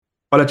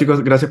Hola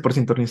chicos, gracias por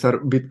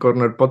sintonizar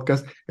BitCorner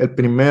Podcast, el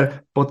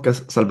primer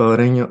podcast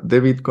salvadoreño de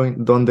Bitcoin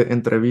donde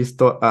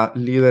entrevisto a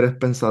líderes,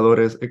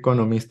 pensadores,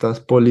 economistas,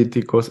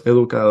 políticos,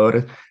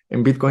 educadores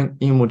en Bitcoin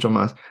y mucho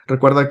más.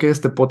 Recuerda que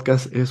este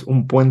podcast es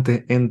un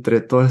puente entre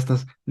todas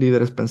estas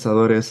líderes,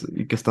 pensadores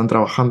y que están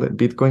trabajando en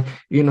Bitcoin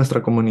y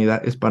nuestra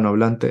comunidad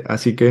hispanohablante.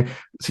 Así que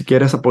si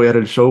quieres apoyar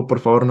el show, por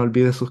favor no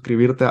olvides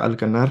suscribirte al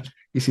canal.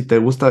 Y si te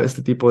gusta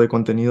este tipo de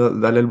contenido,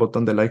 dale el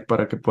botón de like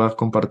para que puedas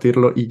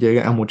compartirlo y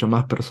llegue a muchas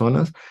más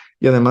personas.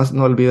 Y además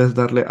no olvides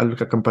darle a la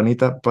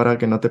campanita para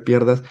que no te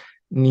pierdas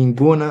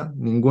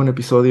ningún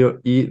episodio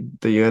y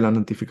te llegue la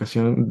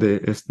notificación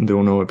de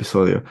un nuevo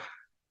episodio.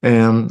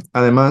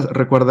 Además,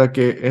 recuerda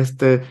que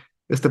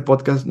este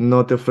podcast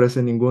no te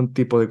ofrece ningún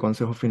tipo de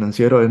consejo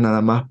financiero, es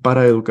nada más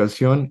para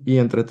educación y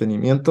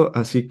entretenimiento,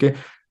 así que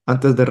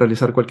antes de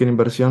realizar cualquier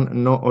inversión,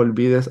 no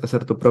olvides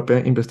hacer tu propia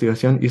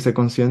investigación y sé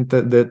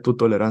consciente de tu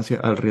tolerancia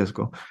al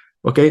riesgo.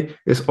 ¿Ok?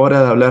 Es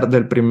hora de hablar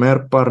del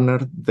primer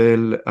partner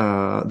del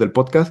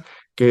podcast,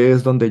 que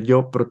es donde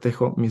yo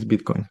protejo mis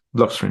bitcoins,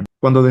 Blockstream.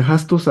 Cuando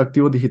dejas tus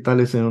activos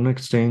digitales en un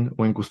exchange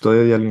o en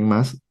custodia de alguien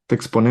más, te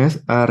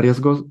expones a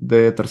riesgos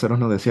de terceros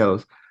no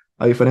deseados.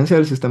 A diferencia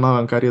del sistema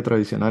bancario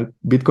tradicional,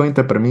 Bitcoin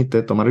te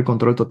permite tomar el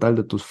control total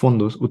de tus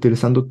fondos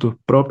utilizando tus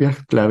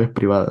propias claves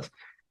privadas.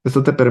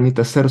 Esto te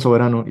permite ser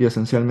soberano y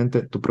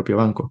esencialmente tu propio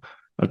banco.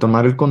 Al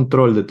tomar el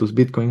control de tus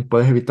Bitcoin,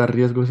 puedes evitar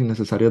riesgos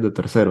innecesarios de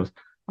terceros.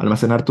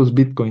 Almacenar tus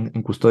Bitcoin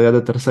en custodia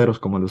de terceros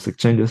como los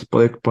exchanges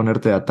puede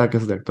exponerte a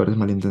ataques de actores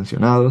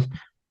malintencionados,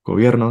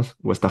 gobiernos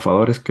o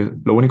estafadores que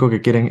lo único que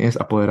quieren es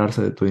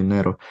apoderarse de tu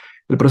dinero.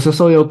 El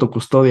proceso de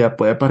autocustodia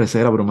puede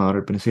parecer abrumador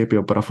al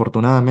principio, pero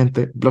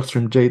afortunadamente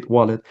Blockstream Jade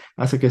Wallet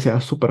hace que sea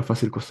súper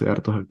fácil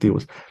custodiar tus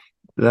activos.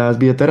 Las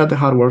billeteras de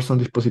hardware son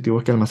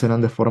dispositivos que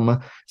almacenan de forma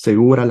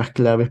segura las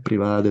claves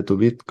privadas de tus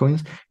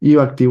bitcoins y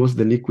activos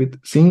de Liquid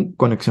sin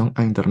conexión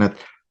a Internet.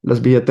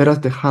 Las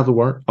billeteras de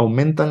hardware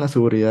aumentan la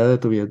seguridad de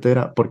tu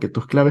billetera porque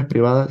tus claves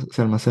privadas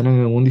se almacenan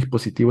en un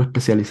dispositivo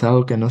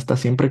especializado que no está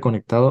siempre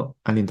conectado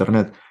al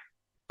Internet.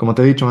 Como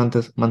te he dicho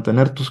antes,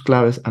 mantener tus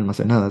claves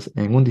almacenadas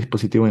en un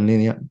dispositivo en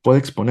línea puede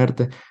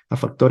exponerte a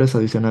factores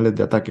adicionales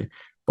de ataque,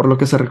 por lo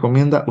que se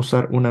recomienda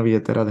usar una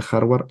billetera de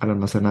hardware al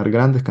almacenar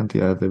grandes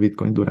cantidades de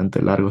Bitcoin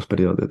durante largos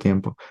periodos de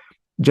tiempo.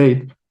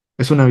 Jade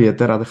es una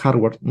billetera de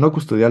hardware no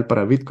custodial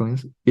para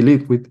Bitcoins y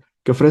Liquid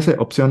que ofrece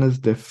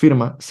opciones de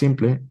firma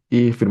simple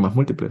y firmas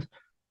múltiples.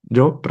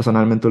 Yo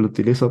personalmente lo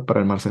utilizo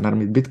para almacenar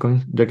mis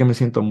Bitcoins, ya que me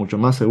siento mucho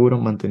más seguro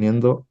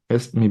manteniendo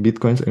mis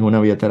Bitcoins en una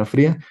billetera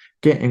fría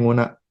que en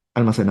una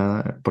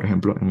almacenada, por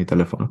ejemplo, en mi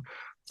teléfono.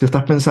 Si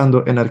estás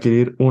pensando en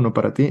adquirir uno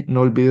para ti,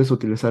 no olvides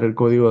utilizar el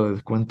código de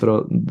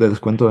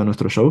descuento de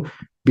nuestro show,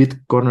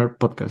 BitCorner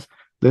Podcast.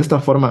 De esta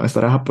forma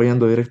estarás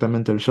apoyando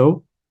directamente el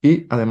show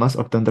y además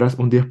obtendrás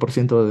un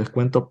 10% de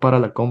descuento para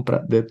la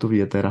compra de tu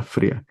billetera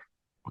fría.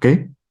 ¿Ok?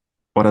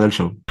 Hora del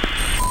show.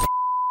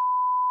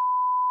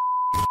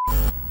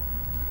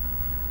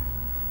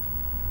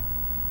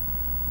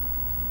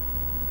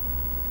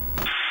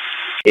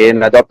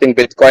 En Adopting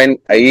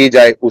Bitcoin, ahí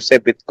ya usé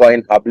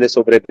Bitcoin, hablé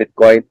sobre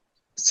Bitcoin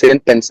sin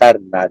pensar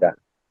nada,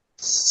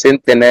 sin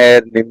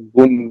tener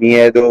ningún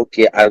miedo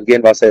que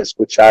alguien va a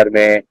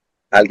escucharme,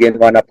 alguien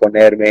van a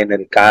ponerme en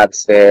el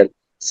cárcel,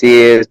 si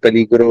es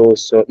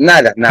peligroso,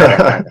 nada.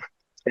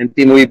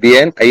 Sentí muy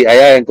bien, ahí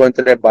allá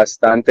encontré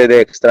bastante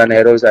de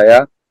extranjeros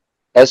allá.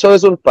 Eso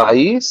es un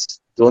país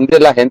donde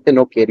la gente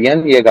no quería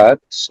llegar,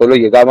 solo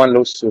llegaban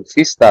los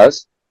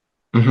surfistas.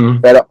 Ujú.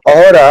 Pero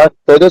ahora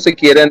todos se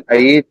quieren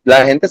ahí,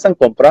 la gente están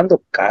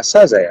comprando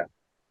casas allá.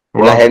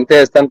 La Wow.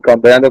 gente están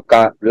comprando,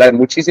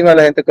 muchísima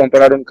la gente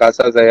compraron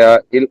casas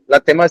allá y la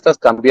tema está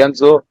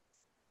cambiando,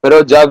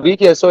 pero ya vi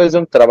que eso es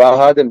un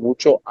trabajo de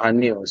muchos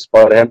años.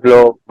 Por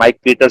ejemplo, Mike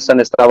Peterson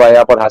estaba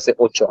allá por hace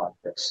 8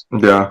 años.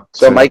 Ya,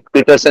 So sí. Mike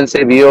Peterson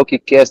se vio que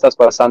qué estás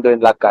pasando en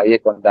la calle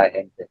con la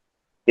gente.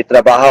 Y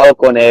trabajado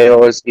con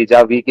ellos y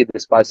ya vi que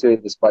despacio y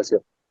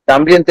despacio.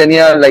 También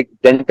tenía like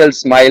Dental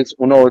Smiles,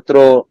 uno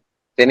otro,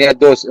 tenía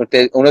dos,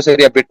 uno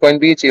sería Bitcoin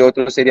Beach y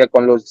otro sería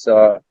con los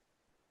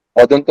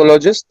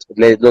odontologists,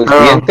 los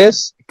Ah,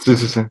 dientes. sí,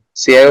 sí, sí.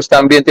 Si ellos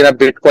también tienen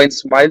Bitcoin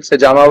Smile, se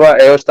llamaba,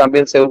 ellos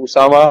también se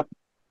usaba.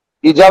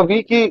 Y ya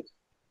vi que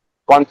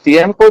con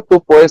tiempo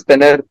tú puedes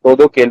tener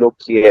todo que lo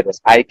quieres.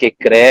 Hay que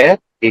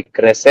creer y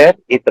crecer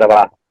y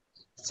trabajar.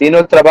 Si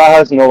no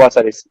trabajas, no vas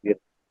a recibir.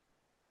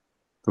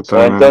 So,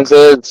 Totalmente.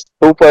 entonces,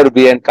 súper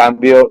bien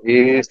cambio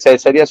y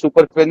sería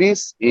súper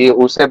feliz y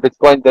usé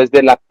Bitcoin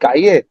desde la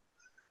calle,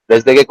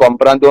 desde que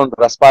comprando un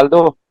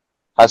respaldo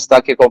hasta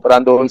que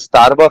comprando un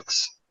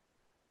Starbucks.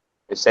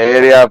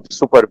 Sería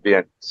súper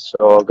bien.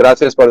 So,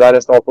 gracias por dar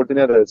esta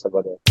oportunidad, de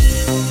Salvador.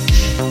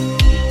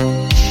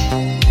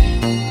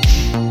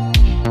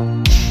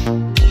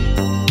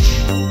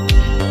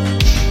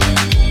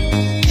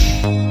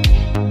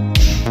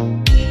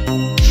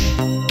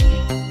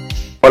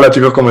 Hola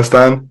chicos, ¿cómo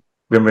están?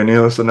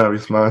 Bienvenidos una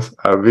vez más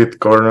a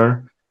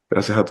BitCorner.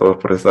 Gracias a todos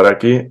por estar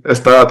aquí.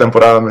 Esta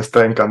temporada me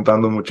está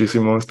encantando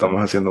muchísimo.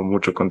 Estamos haciendo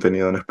mucho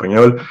contenido en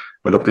español.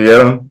 Me lo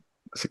pidieron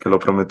así que lo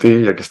prometí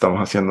y aquí estamos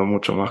haciendo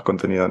mucho más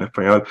contenido en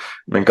español.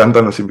 Me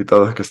encantan los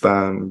invitados que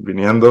están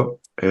viniendo.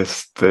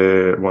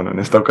 Bueno, en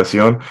esta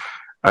ocasión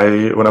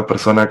hay una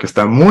persona que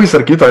está muy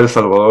cerquita de El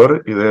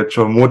Salvador y de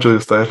hecho muchos de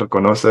ustedes lo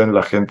conocen,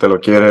 la gente lo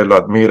quiere, lo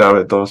admira,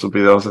 ve todos sus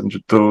videos en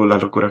YouTube,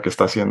 las locuras que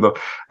está haciendo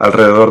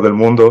alrededor del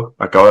mundo.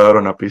 Acabo de dar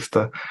una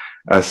pista.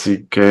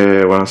 Así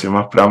que, bueno, sin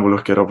más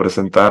preámbulos, quiero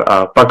presentar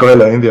a Paco de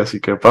la India. Así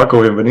que,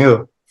 Paco,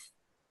 bienvenido.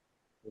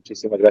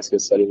 Muchísimas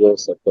gracias,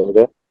 saludos a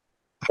todos.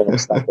 ¿Cómo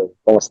están?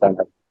 ¿Cómo están?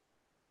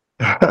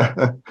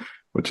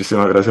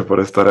 Muchísimas gracias por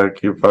estar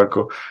aquí,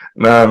 Paco.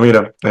 Nada,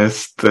 mira,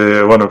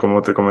 bueno,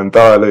 como te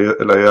comentaba,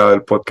 la idea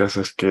del podcast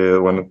es que,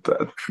 bueno,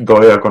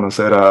 doy a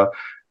conocer a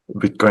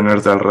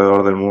Bitcoiners de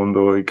alrededor del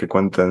mundo y que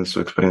cuenten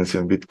su experiencia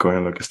en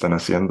Bitcoin, lo que están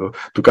haciendo.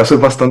 Tu caso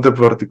es bastante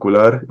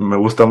particular, me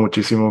gusta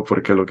muchísimo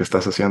porque lo que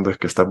estás haciendo es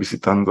que estás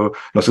visitando,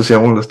 no sé si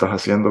aún lo estás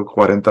haciendo,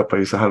 40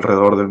 países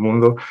alrededor del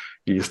mundo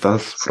y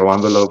estás Sí,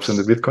 probando la adopción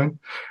de Bitcoin.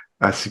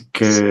 Así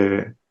sí,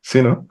 que,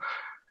 sí, ¿no?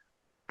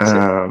 sí,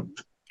 Ah,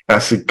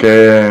 así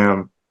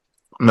que,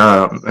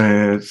 nada,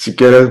 si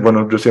quieres,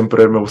 bueno, yo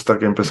siempre me gusta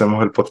que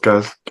empecemos el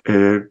podcast,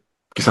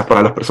 quizás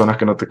para las personas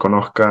que no te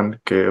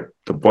conozcan, que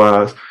te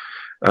puedas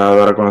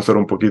dar a conocer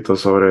un poquito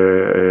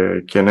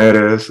sobre quién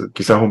eres,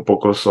 quizás un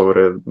poco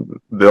sobre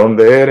de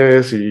dónde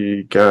eres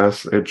y qué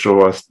has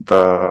hecho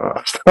hasta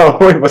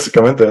hoy,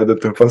 básicamente, desde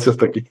tu infancia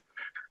hasta aquí.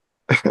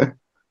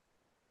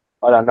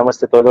 Hola,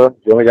 namaste todo.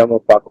 Yo me llamo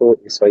Paco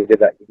y soy de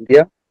la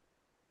India.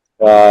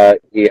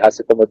 Y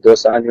hace como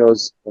 2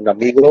 años un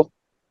amigo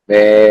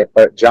me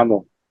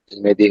llamó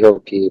y me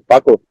dijo que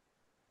Paco,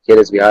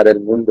 ¿quieres viajar el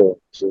mundo?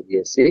 Yo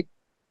dije, sí,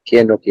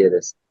 ¿quién no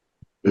quieres?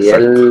 Y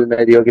Exacto. él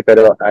me dijo que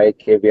pero hay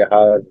que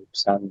viajar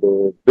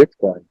usando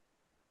Bitcoin.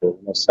 Yo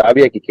no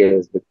sabía que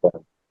es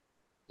Bitcoin.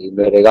 Y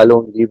me regaló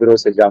un libro,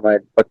 se llama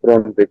El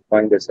Patrón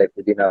Bitcoin de Seth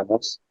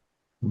Dinamos.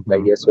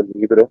 Leí Ujú, ese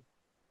libro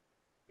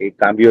y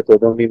cambió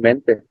todo mi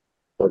mente,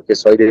 porque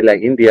soy de la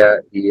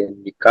India y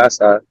en mi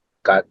casa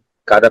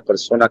cada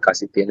persona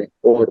casi tiene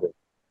oro.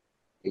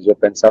 Y yo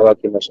pensaba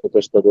que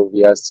nosotros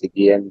todavía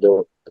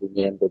siguiendo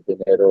imprimiendo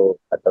dinero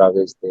a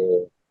través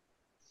de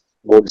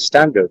Gold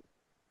Standard,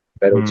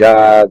 pero ujú,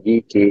 ya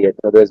vi que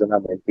todo es una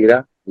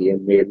mentira y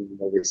en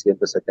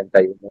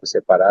 1971 se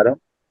separaron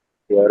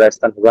y ahora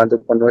están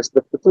jugando con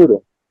nuestro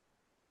futuro.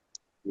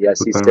 Y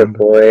así se totalmente.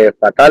 fue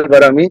fatal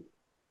para mí.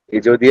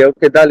 Y yo dije,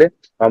 ok, dale,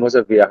 vamos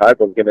a viajar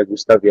porque me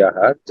gusta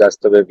viajar. Ya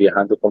estuve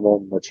viajando como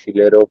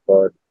mochilero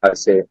por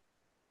hace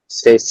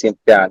 6,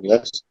 7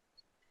 años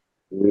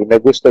y me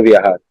gusta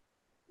viajar.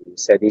 Y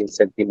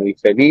sentí muy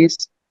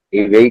feliz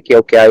y vi que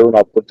okay, hay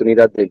una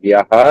oportunidad de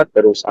viajar,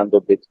 pero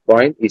usando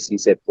Bitcoin y si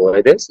se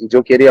puede. Y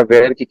yo quería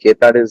ver que qué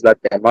tal es la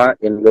tema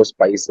en los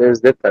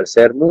países del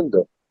tercer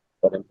mundo,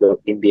 por ejemplo,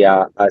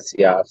 India,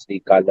 Asia,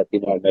 África,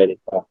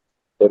 Latinoamérica,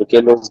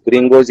 porque los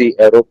gringos y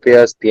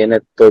europeos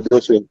tienen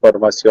toda su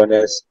información,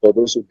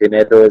 todo su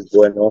dinero es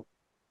bueno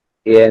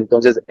y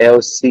entonces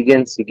ellos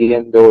siguen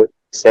siguiendo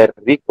ser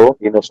rico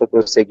y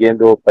nosotros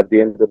siguiendo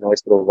perdiendo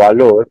nuestro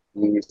valor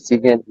y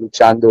siguen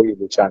luchando y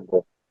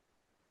luchando.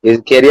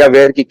 Y quería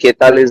ver que qué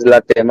tal es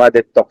la tema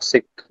de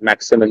toxic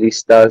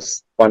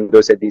maximalistas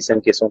cuando se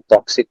dicen que son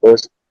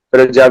tóxicos,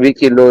 pero ya vi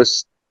que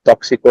los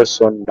tóxicos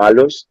son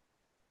malos,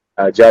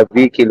 ya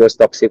vi que los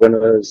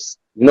tóxicos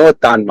no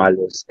tan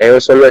malos,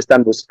 ellos solo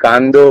están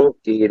buscando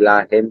que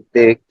la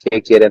gente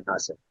que quieren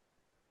hacer.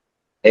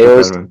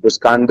 Ellos Totalmente.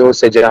 buscando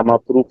se llama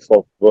proof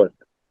of work,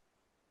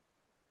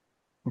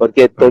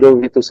 porque todo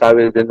lo que tú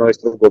sabes de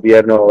nuestro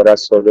gobierno ahora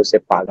solo se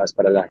paga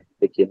para la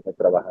gente que no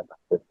trabaja.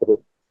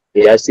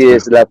 Y así Sí.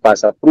 es la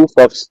pasa, proof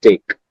of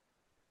stake.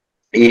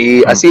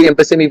 Y Ujú. así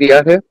empecé mi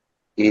viaje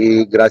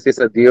y gracias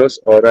a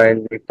Dios ahora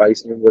en mi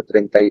país número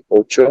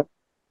 38,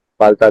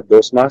 falta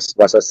dos más,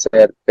 vas a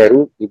ser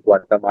Perú y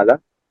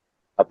Guatemala,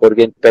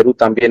 porque en Perú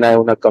también hay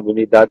una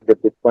comunidad de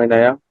Bitcoin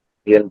allá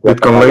y en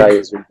Bitcoin Guatemala Lake.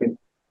 es un...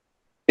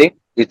 Sí,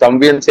 y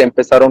también se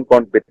empezaron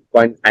con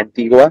Bitcoin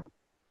antigua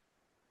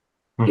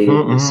Ujú, y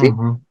ujú, sí,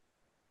 ujú.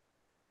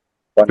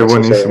 con Qué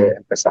eso se buenísimo.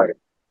 empezaron.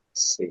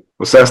 Sí.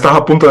 O sea, estás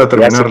a punto de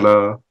Y así, terminar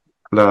la,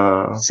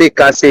 sí,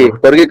 casi, la-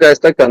 porque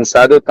estoy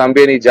cansado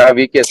también y ya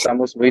vi que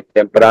estamos muy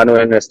temprano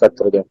en esta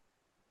todo.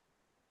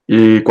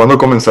 ¿Y cuándo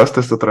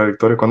comenzaste esta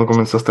trayectoria? ¿Cuándo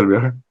comenzaste el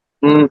viaje?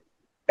 Mm,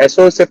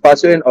 Eso se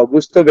pasó en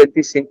agosto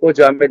 25,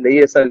 ya me leí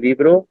ese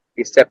libro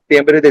y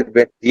septiembre del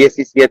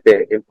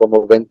 17, en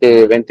como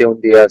 20, 21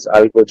 días,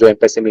 algo, yo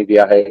empecé mi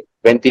viaje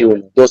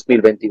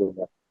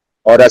 2021.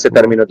 Ahora se Wow,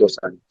 terminó 2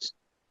 años.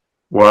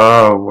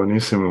 wow,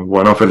 buenísimo.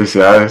 Bueno,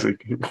 felicidades.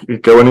 Y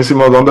qué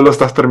buenísimo dónde lo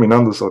estás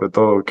terminando, sobre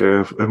todo,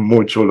 que es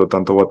muy chulo,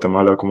 tanto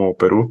Guatemala como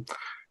Perú.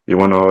 Y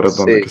bueno, ahora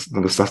Sí,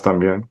 donde estás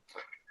también.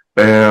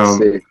 Eh,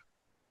 sí,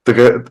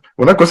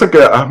 Una cosa que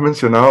has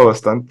mencionado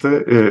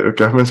bastante,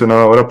 que has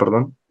mencionado ahora,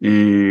 perdón,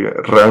 y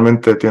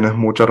realmente tienes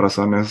muchas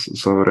razones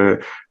sobre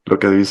lo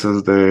que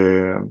dices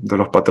de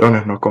los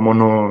patrones, ¿no? Cómo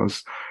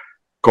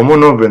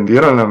nos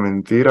vendieron la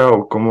mentira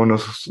o cómo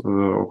nos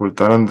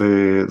ocultaron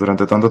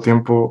durante tanto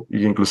tiempo,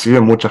 y inclusive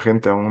mucha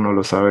gente aún no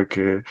lo sabe,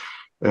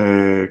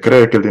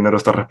 cree que el dinero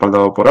está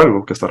respaldado por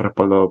algo, que está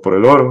respaldado por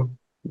el oro,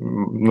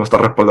 no está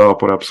respaldado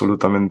por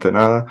absolutamente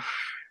nada.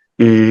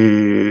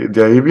 Y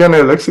de ahí viene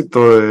el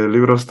éxito de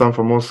libros tan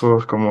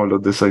famosos como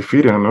los de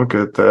Saifirian, ¿no?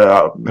 Que te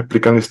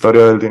explican la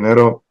historia del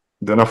dinero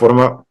de una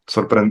forma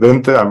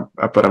sorprendente.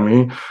 Para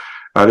mí,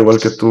 al igual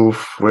que tú,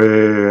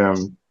 fue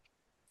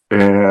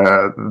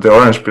de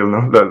Orange Pill,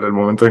 ¿no? El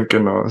momento en que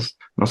nos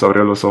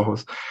abrió los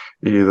ojos.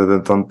 Y desde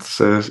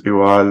entonces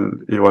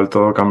igual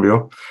todo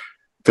cambió.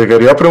 Te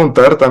quería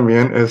preguntar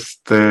también,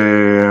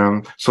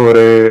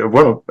 sobre,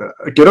 bueno,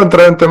 quiero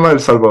entrar en tema del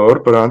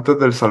Salvador, pero antes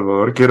del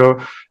Salvador quiero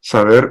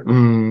saber,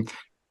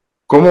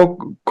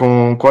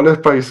 con cuáles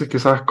países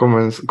quizás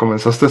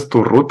comenzaste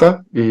tu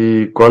ruta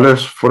y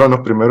cuáles fueron los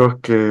primeros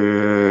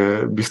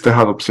que viste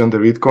adopción de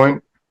Bitcoin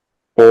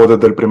o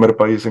desde el primer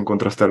país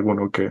encontraste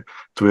alguno que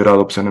tuviera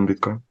adopción en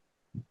Bitcoin.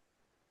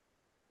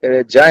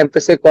 Ya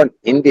empecé con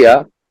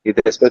India y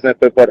después me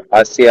fui por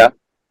Asia.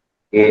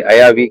 Y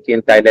allá vi que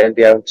en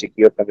Tailandia hay un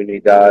chiquillo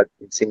comunidad,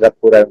 en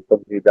Singapur hay una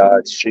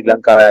comunidad, Sri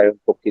Lanka hay un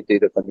poquito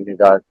de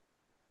comunidad.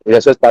 Y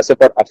después pasé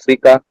por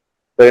África,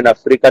 pero en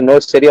África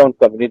no sería una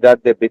comunidad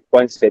de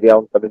Bitcoin, sería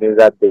una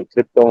comunidad de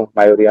cripto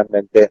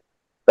mayoritariamente.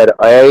 Pero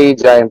ahí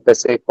ya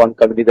empecé con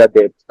comunidad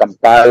de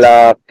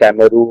Kampala,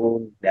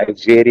 Camerún,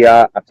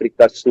 Nigeria,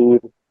 África Sur,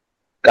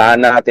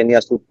 Ghana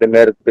tenía su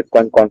primer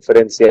Bitcoin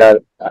conferencia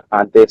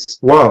antes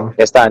Wow.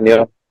 este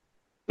año.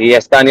 Y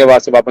este año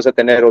vamos a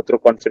tener otra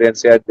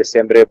conferencia de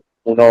diciembre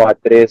 1 a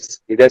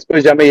 3. Y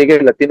después ya me llegué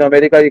a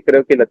Latinoamérica y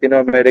creo que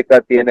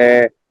Latinoamérica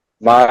tiene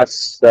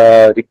más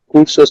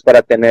recursos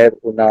para tener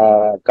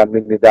una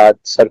comunidad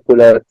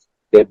circular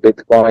de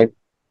Bitcoin,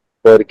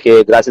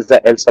 porque gracias a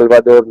El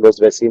Salvador, los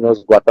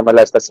vecinos,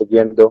 Guatemala está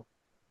siguiendo.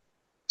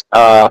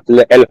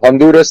 El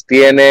Honduras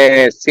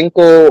tiene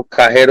 5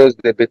 cajeros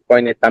de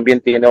Bitcoin y también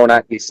tiene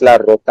una isla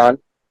Rotan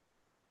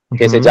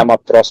que se Ujú, llama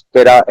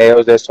Próspera.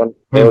 Ellos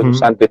ujú.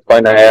 usan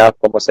Bitcoin allá,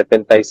 como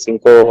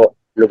 75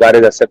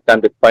 lugares aceptan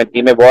Bitcoin.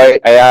 Y me voy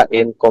allá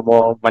en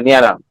como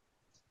mañana.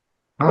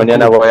 Ah,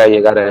 Mañana cool. voy a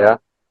llegar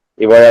allá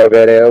y voy a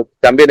ver.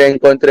 También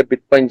encontré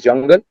Bitcoin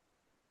Jungle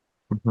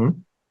Ujú,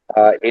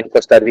 en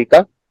Costa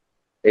Rica.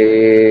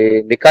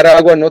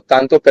 Nicaragua no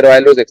tanto, pero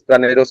hay los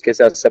extranjeros que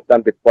se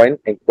aceptan Bitcoin.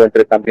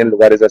 Encontré también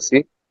lugares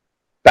así.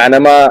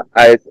 Panamá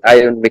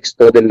hay un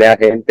mixto de la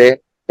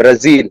gente.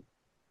 Brasil,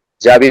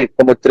 ya vi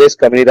como 3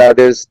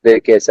 comunidades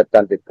de que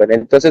aceptan Bitcoin.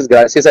 Entonces,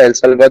 gracias a El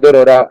Salvador,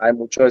 ahora hay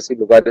muchos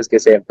lugares que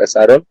se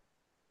empezaron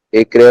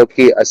y creo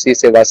que así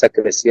se va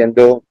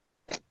creciendo,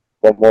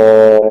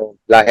 como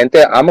la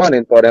gente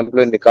aman, por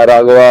ejemplo, en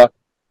Nicaragua,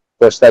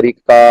 Costa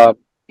Rica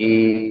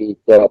y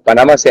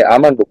Panamá se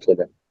aman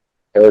Bukele.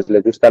 A ellos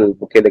les gusta el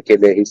Bukele que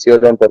le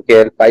hicieron, porque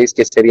el país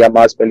que sería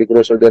más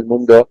peligroso del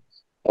mundo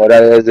ahora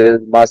es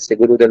el más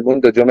seguro del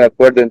mundo. Yo me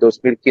acuerdo en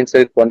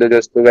 2015 cuando yo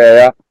estuve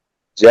allá,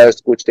 ya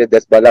escuché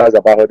desbaladas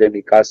abajo de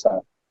mi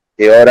casa.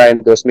 Y ahora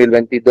en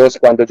 2022,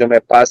 cuando yo me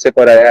pase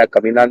por allá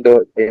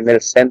caminando en el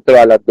centro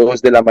a las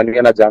 2 de la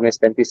mañana, ya me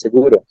sentí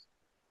seguro.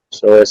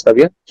 So, está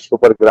bien,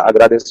 súper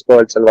agradezco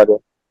a El Salvador.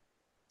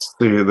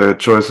 sí, de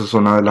hecho, eso es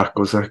una de las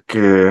cosas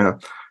que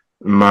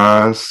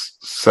más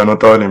se ha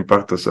notado el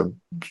impacto. O sea,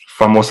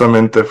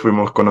 famosamente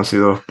fuimos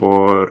conocidos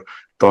por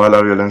toda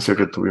la violencia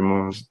que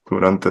tuvimos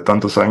durante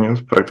tantos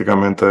años,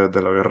 prácticamente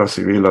desde la guerra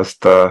civil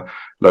hasta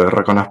la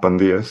guerra con las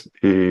pandillas.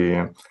 Y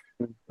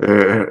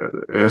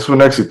es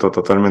un éxito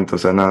totalmente, o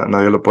sea,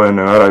 nadie lo puede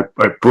negar.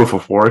 Hay proof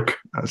of work,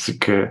 así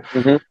que Uh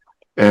 -huh.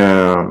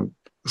 eh,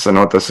 se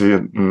nota así.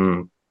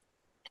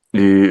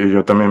 Y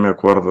yo también me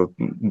acuerdo,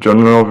 yo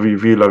no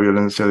viví la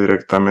violencia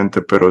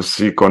directamente, pero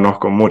sí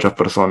conozco muchas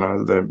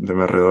personas de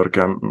mi alrededor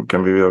que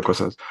han vivido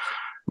cosas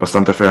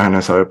bastante feas en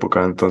esa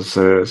época.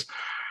 Entonces,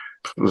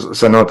 pues,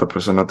 se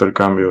nota el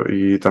cambio.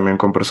 Y también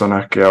con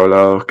personas que he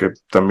hablado que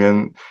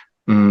también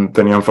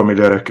tenían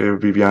familiares que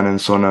vivían en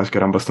zonas que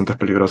eran bastante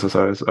peligrosas,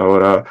 ¿sabes?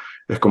 Ahora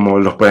es como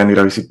los pueden ir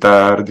a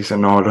visitar,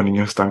 dicen, no, los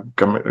niños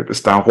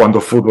están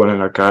jugando fútbol en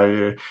la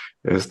calle,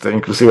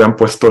 inclusive han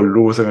puesto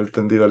luz en el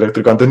tendido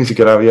eléctrico. Antes ni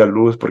siquiera había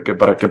luz, porque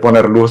 ¿para qué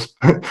poner luz?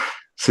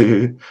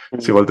 Sí,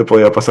 sí, igual te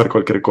podía pasar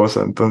cualquier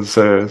cosa.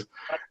 Entonces,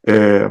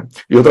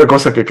 y otra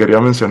cosa que quería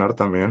mencionar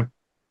también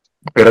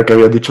era que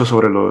habías dicho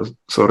sobre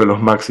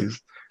los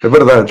maxis. Es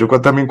verdad, yo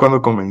también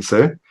cuando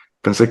comencé,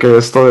 pensé que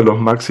esto de los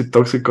maxi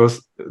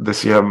tóxicos,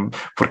 decían,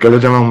 ¿por qué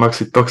les llaman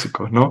maxi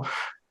tóxicos, no?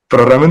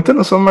 Pero realmente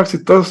no son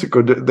maxi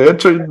tóxicos. De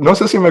hecho, no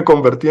sé si me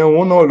convertí en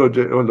uno o lo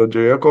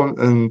llegué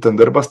a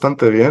entender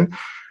bastante bien,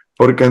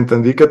 porque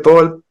entendí que todo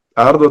el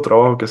arduo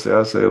trabajo que se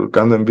hace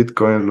educando en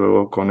Bitcoin,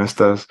 luego con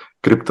estas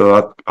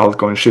cripto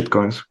altcoins,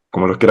 shitcoins,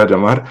 como los quieras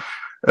llamar,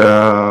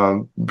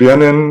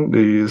 vienen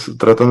y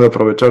tratan de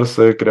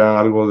aprovecharse, crean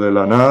algo de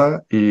la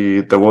nada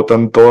y te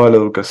botan toda la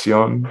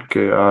educación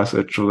que has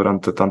hecho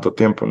durante tanto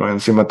tiempo, ¿no?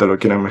 Encima te lo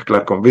quieren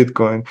mezclar con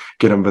Bitcoin,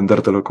 quieren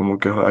vendértelo como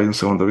que hay un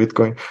segundo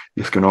Bitcoin,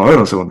 y es que no va a haber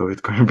un segundo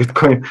Bitcoin.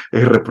 Bitcoin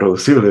es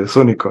irreproducible, es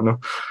único, ¿no?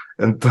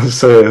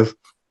 Entonces,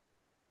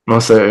 No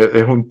sé,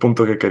 es un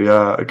punto que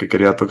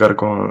quería tocar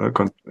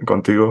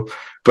contigo.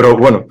 Pero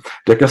bueno,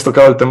 ya que has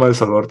tocado el tema de El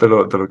Salvador, te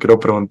lo quiero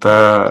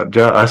preguntar.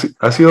 Ya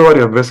has ido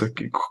varias veces.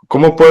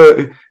 ¿Cómo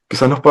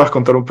quizás nos puedas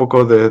contar un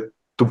poco de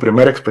tu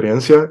primera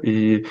experiencia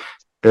y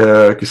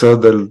quizás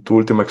de tu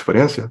última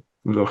experiencia,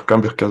 los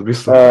cambios que has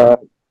visto? Ah,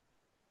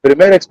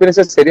 primera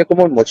experiencia sería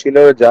como un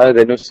mochilo, ya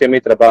renuncié a mi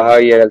trabajo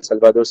y El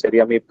Salvador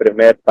sería mi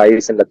primer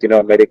país en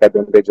Latinoamérica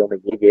donde yo me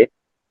llegué.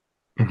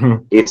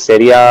 Ujú, Y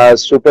sería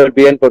súper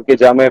bien porque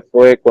ya me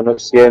fue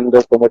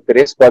conociendo como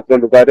tres, cuatro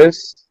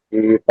lugares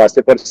y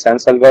pasé por San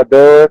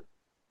Salvador,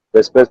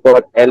 después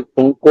por El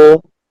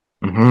Punco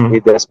y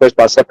ujú. después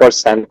pasé por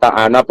Santa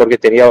Ana porque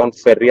tenía un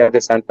ferry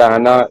de Santa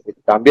Ana. Y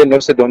también no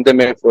sé dónde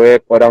me fue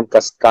por un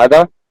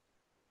cascada,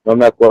 no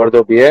me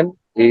acuerdo bien.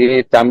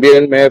 Y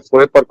también me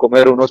fue por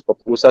comer unos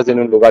pupusas en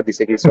un lugar,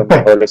 dice que son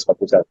mejores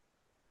pupusas.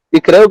 Y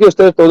creo que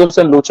ustedes todos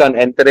se luchan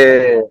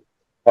entre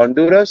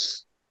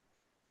Honduras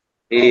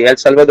y El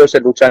Salvador se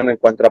luchan en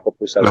contra Las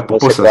pupusas.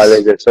 No sé cuál es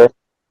pupusas. eso.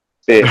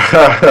 Sí.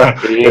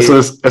 Y Eso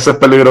es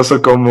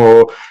peligroso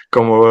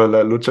como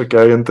la lucha que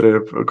hay entre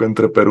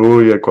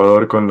Perú y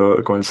Ecuador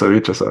con el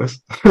ceviche,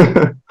 ¿sabes?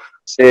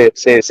 sí,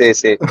 sí, sí,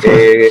 sí.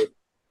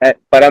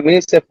 Para mí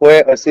se fue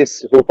así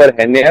súper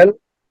genial.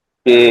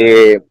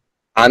 Y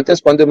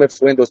antes cuando me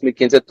fui en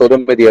 2015 todos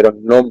me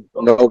dieron, no,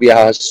 no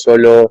viajas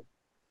solo,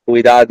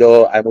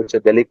 cuidado, hay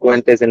muchos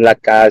delincuentes en la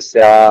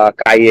casa,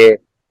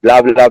 calle,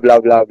 bla, bla, bla,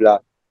 bla,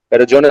 bla.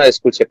 Pero yo no la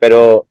escuché,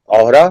 pero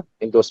ahora,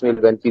 en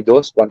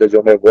 2022, cuando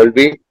yo me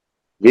volví,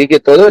 vi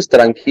que todo es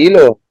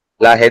tranquilo,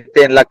 la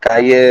gente en la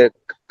calle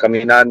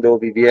caminando,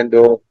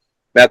 viviendo.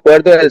 Me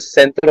acuerdo del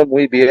centro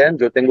muy bien,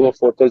 yo tengo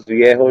fotos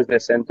viejos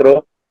del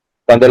centro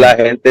cuando la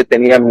Ujú. gente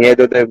tenía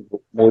miedo de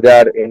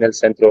mudar en el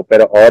centro,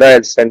 pero ahora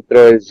el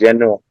centro es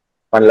lleno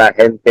con la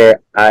gente,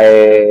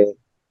 hay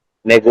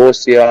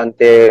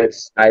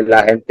negociantes, hay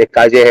la gente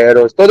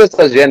callejeros, todo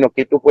está lleno,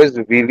 que tú puedes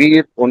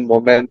vivir un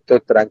momento,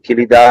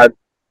 tranquilidad,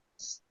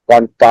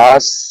 con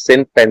paz,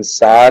 sin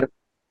pensar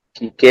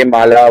que qué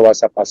mala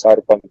vas a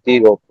pasar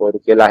contigo,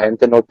 porque la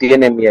gente no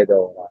tiene miedo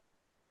ahora.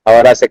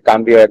 Ahora se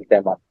cambió el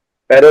tema.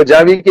 Pero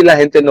ya vi que la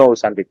gente no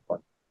usa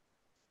Bitcoin,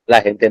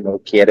 la gente no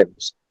quiere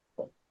usar.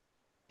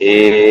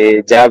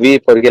 Ya vi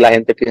porque la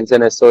gente piensa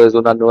en esto es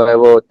un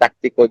nuevo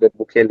táctico de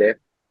Bukele.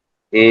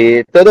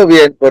 Y todo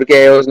bien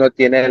porque ellos no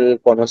tienen el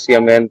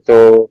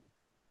conocimiento,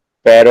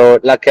 pero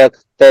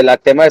la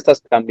tema está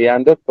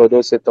cambiando,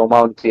 todo se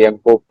toma un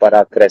tiempo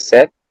para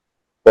crecer.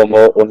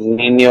 Como un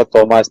niño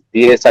toma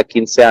 10 a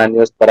 15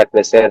 años para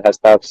crecer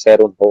hasta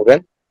ser un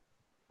joven.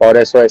 Por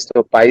eso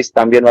este país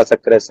también va a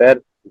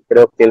crecer.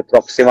 Creo que el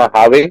próximo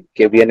Javi,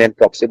 que viene el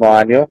próximo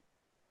año,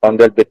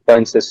 cuando el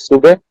Bitcoin se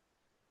sube,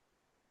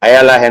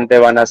 allá la gente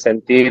van a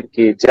sentir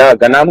que ya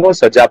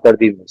ganamos o ya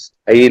perdimos.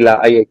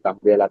 Ahí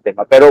cambia el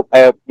tema. Pero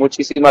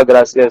muchísimas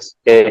gracias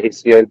que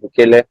hizo el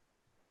Bukele,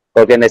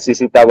 porque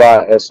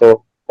necesitaba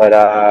eso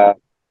para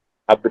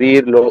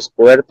abrir los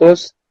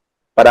puertos.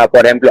 Para,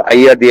 por ejemplo,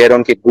 ayer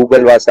dijeron que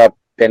Google va a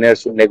tener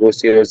sus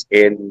negocios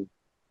en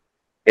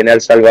El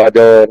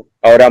Salvador.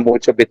 Ahora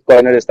muchos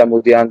bitcoiners están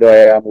mudando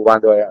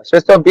allá. Eso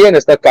está bien,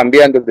 está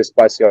cambiando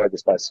despacio a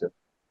despacio.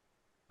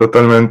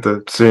 Totalmente,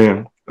 sí.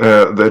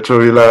 De hecho,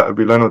 vi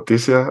la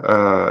noticia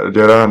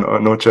ayer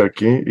anoche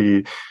aquí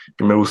y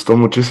me gustó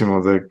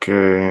muchísimo de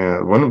que,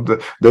 bueno,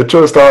 de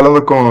hecho estaba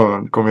hablando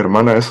con mi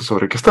hermana eso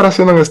sobre qué estar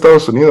haciendo en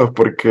Estados Unidos,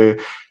 porque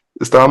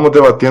estábamos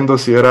debatiendo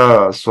si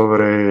era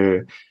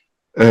sobre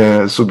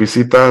sus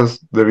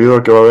visitas debido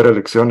a que va a haber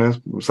elecciones,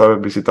 sabes,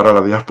 visitar a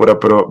la diáspora,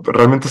 pero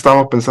realmente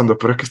estábamos pensando,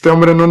 pero es que este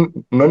hombre no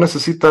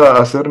necesita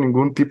hacer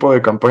ningún tipo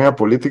de campaña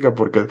política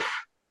porque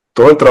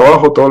todo el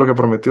trabajo, todo lo que ha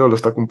prometido lo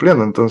está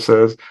cumpliendo.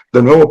 Entonces,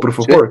 de nuevo, proof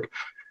of Sí, work.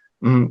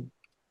 Mm,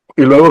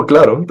 y luego,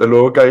 claro, de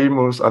luego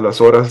caímos, a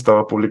las horas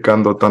estaba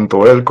publicando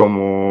tanto él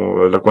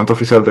como la cuenta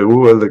oficial de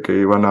Google de que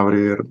iban a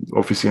abrir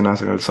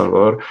oficinas en El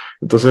Salvador.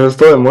 Entonces,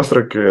 esto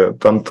demuestra que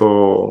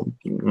tanto,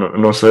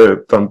 no sé,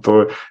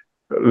 tanto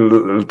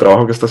el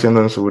trabajo que está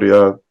haciendo en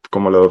seguridad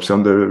como la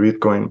adopción de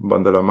Bitcoin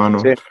van de la mano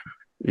sí,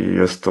 y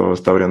esto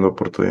está abriendo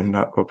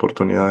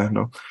oportunidades,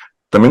 ¿no?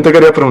 También te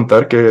quería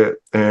preguntar que,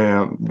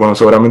 bueno,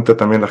 seguramente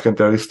también la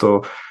gente ha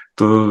visto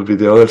tus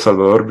videos de El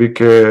Salvador. Vi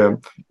que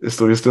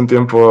estuviste un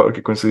tiempo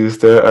que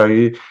coincidiste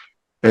ahí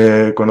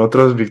con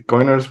otros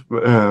Bitcoiners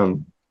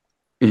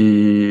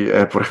y,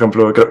 por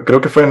ejemplo, creo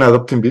que fue en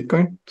Adopting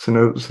Bitcoin, si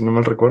no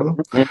mal recuerdo.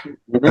 uh-huh,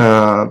 uh-huh.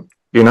 Ah,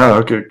 y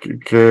nada, ¿qué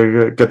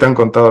te han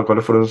contado?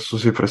 ¿Cuáles fueron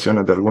sus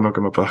impresiones de alguno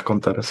que me puedas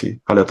contar así,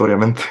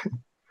 aleatoriamente?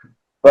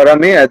 Para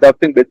mí,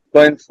 Adopting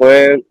Bitcoin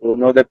fue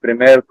una de las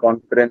primeras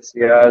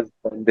conferencias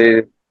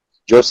donde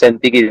yo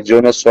sentí que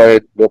yo no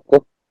soy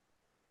loco,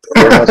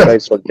 yo no soy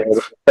soltero.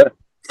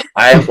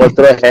 Hay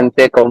otra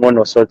gente como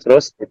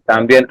nosotros, y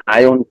también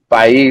hay un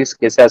país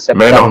que se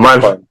acepta Menos mal.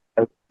 Bitcoin.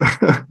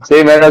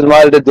 Sí, menos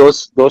mal de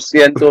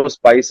 200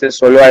 países,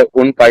 solo hay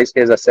un país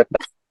que se acepta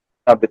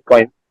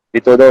Bitcoin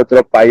y todos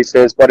otros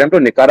países. Por ejemplo,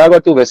 Nicaragua,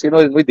 tu vecino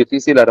es muy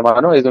difícil,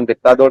 hermano, es un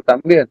dictador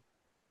también.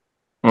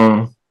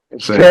 Mm,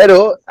 sí.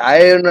 Pero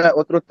hay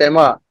otro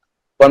tema.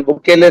 con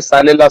Bukele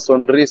sale la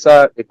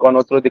sonrisa y con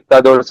otro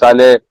dictador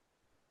sale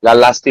la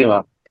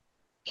lástima,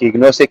 que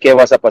no sé qué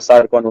vas a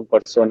pasar con una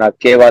persona,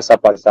 qué vas a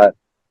pasar.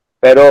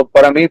 Pero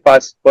para mí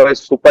fue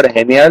súper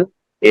genial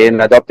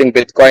en adopting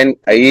Bitcoin.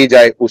 Ahí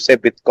ya usé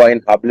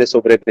Bitcoin, hablé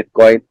sobre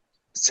Bitcoin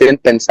sin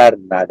pensar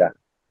nada,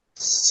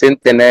 sin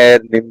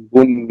tener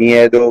ningún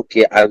miedo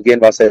que alguien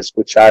va a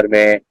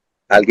escucharme,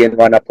 alguien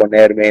van a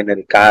ponerme en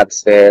el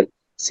cárcel,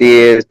 si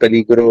es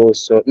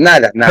peligroso,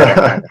 nada, nada,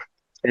 nada.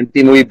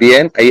 Sentí muy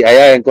bien, ahí,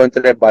 allá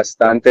encontré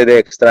bastante de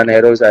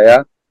extranjeros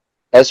allá.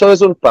 Eso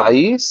es un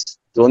país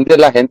donde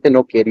la gente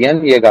no quería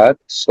llegar,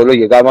 solo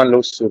llegaban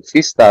los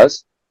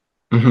surfistas,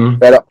 Ujú.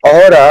 pero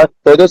ahora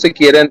todos se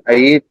quieren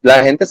ahí,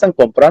 la gente están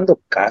comprando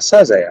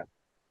casas allá.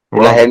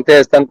 La Wow. gente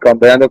está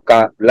comprando,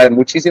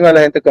 muchísima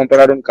la gente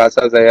compraron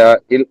casas allá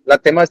y la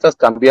tema está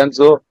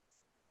cambiando,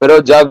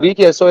 pero ya vi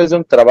que eso es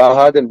un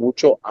trabajo de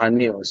muchos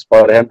años.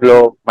 Por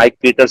ejemplo, Mike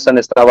Peterson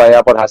estaba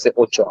allá por hace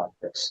 8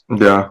 años.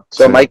 Ya,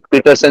 So sí. Mike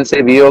Peterson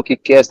se vio que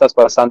qué estás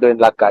pasando en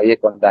la calle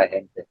con la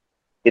gente.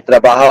 Y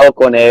trabajado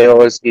con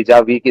ellos y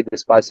ya vi que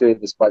despacio y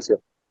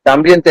despacio.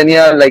 También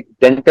tenía like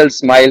Dental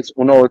Smiles,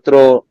 uno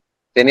otro,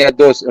 tenía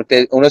dos,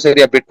 uno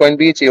sería Bitcoin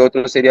Beach y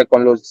otro sería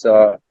con los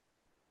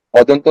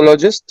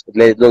odontologists,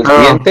 los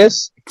Ah,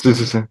 dientes. sí,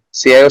 sí, sí.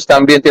 Si ellos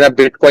también tienen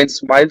Bitcoin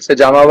Smile, se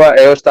llamaba,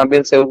 ellos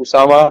también se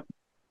usaba.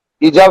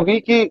 Y ya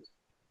vi que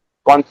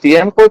con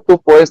tiempo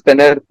tú puedes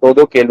tener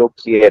todo que lo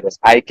quieres.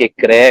 Hay que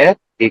creer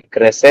y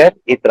crecer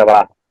y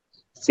trabajar.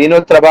 Si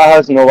no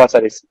trabajas, no vas a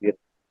recibir.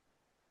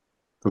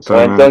 So,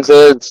 Totalmente.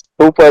 entonces,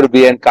 súper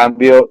bien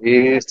cambio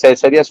y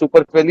sería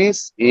súper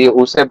feliz y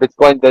use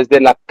Bitcoin desde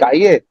la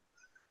calle,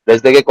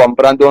 desde que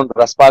comprando un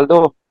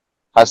respaldo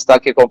hasta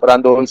que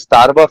comprando un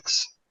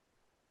Starbucks.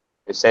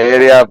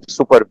 Sería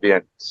súper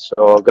bien.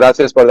 So,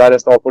 gracias por dar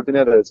esta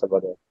oportunidad, El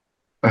Salvador.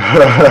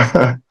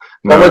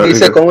 No,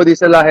 Cómo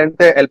dice la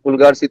gente? El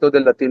pulgarcito de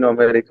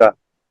Latinoamérica.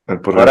 el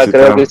Ahora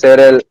creo que pulgarcito.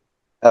 ser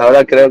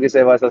ahora creo que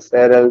se vas a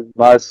ser el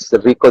más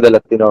rico de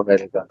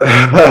Latinoamérica.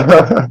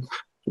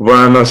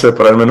 Bueno, no sé,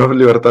 pero al menos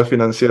libertad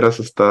financiera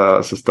se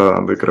está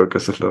dando y creo que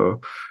eso es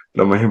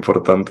lo más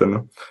importante,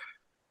 ¿no?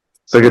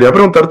 Te quería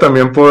preguntar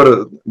también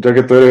ya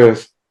que tú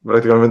eres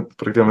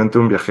prácticamente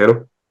un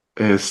viajero,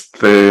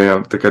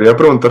 te quería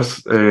preguntar,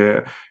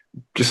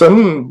 quizás,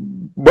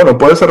 bueno,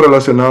 puede ser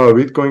relacionado a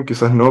Bitcoin,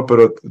 quizás no,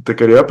 pero te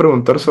quería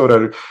preguntar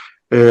sobre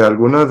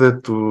algunas de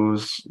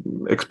tus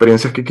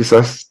experiencias que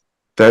quizás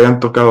te hayan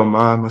tocado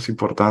más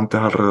importantes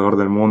alrededor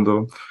del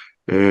mundo,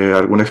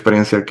 alguna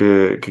experiencia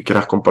que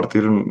quieras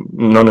compartir,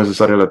 no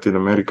necesaria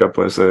Latinoamérica,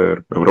 puede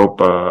ser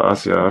Europa,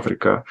 Asia,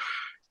 África,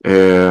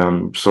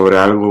 sobre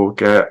algo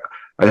que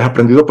hayas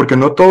aprendido, porque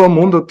no todo el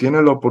mundo tiene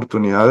la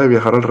oportunidad de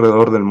viajar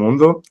alrededor del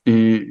mundo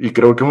y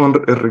creo que es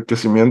un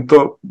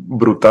enriquecimiento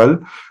brutal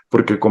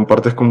porque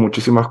compartes con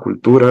muchísimas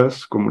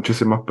culturas, con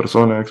muchísimas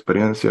personas,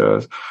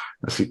 experiencias,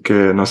 así que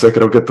no sé,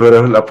 creo que tú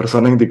eres la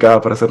persona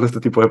indicada para hacerle este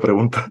tipo de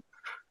preguntas.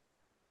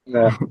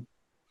 No.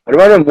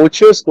 Hermano,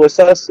 muchas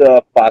cosas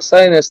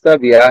pasan en este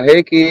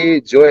viaje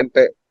que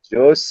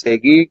yo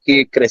seguí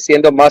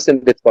creciendo más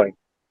en Bitcoin.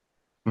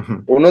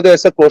 Ujú, Una de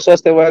esas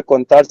cosas te voy a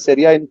contar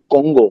sería en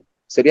Congo,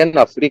 sería en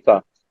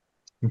África.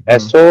 ujú.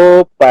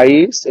 Ese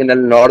país en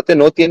el norte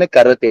no tiene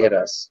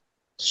carreteras,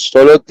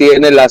 solo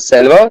tiene la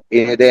selva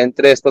y de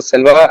entre esta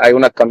selva hay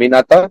una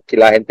caminata que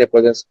la gente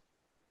puede,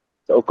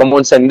 como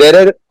un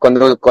sendero,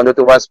 cuando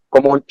tú vas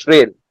como un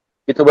trail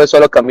y tú ves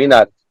solo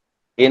caminar.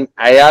 Y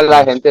allá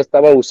la gente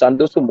estaba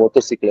usando su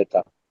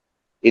motocicleta.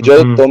 Y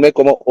yo Ujú. tomé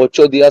como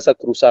 8 días a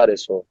cruzar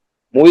eso.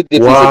 Muy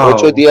difícil.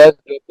 ocho Wow, días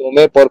yo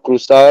tomé por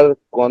cruzar,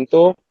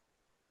 ¿cuánto?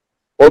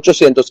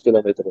 800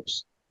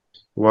 kilómetros.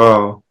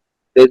 wow,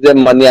 Desde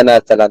mañana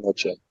hasta la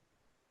noche.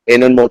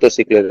 En una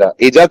motocicleta.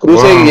 Y ya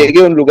crucé y wow,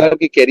 llegué a un lugar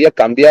que quería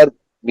cambiar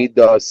mis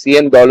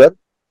 $100.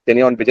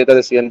 Tenía un billete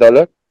de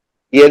 $100.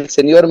 Y el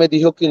señor me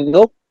dijo que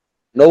no,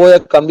 no voy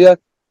a cambiar.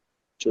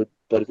 Yo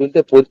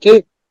pregunté, ¿por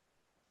qué?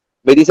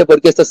 Me dice,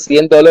 porque este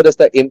 $100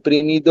 está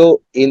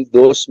imprimido en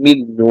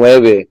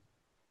 2009.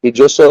 Y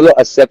yo solo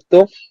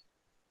acepto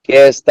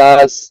que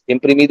estás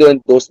imprimido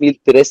en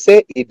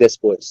 2013 y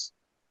después.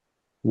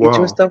 Y yo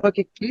wow, estaba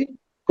aquí, ¿qué?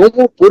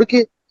 ¿Cómo? ¿Por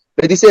qué?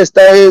 Me dice,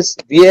 esta es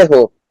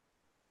viejo.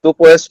 Tú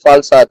puedes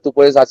falsar, tú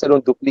puedes hacer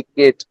un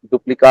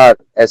duplicar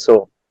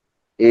eso.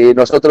 Y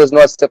nosotros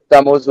no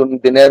aceptamos un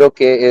dinero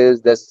que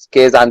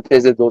es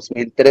antes de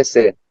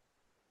 2013.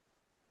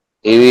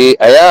 Y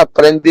allá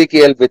aprendí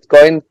que el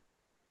Bitcoin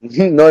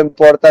no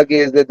importa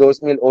que es de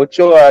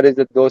 2008 o es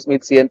de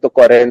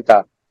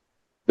 2140.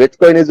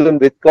 Bitcoin es un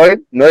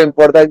Bitcoin, no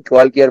importa en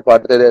cualquier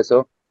parte de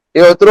eso.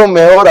 Y otro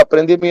mejor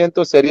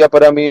aprendimiento sería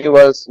para mí,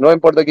 pues, no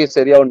importa que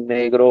sería un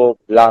negro,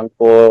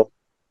 blanco,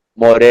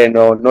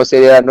 moreno,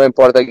 no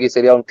importa que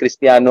sería un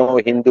cristiano,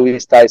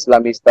 hinduista,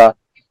 islamista,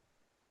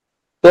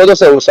 todos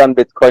se usan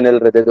Bitcoin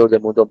alrededor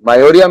del mundo.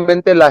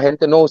 Mayoritariamente la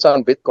gente no usa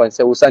Bitcoin,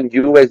 se usan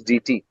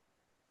USDT.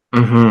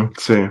 ujú,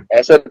 sí,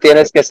 Eso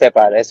tienes que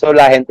separar, eso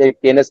la gente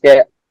tienes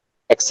que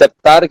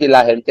aceptar que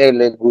la gente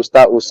le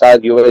gusta usar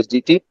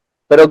USDT,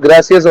 pero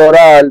gracias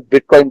ahora al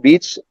Bitcoin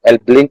Beach, el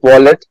Blink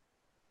Wallet,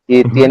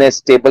 y Ujú, tiene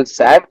stable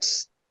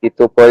sats, y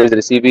tú puedes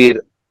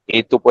recibir,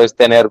 y tú puedes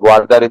tener,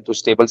 guardar en tus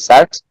stable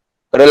sats,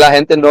 pero la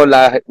gente no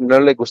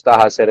le gusta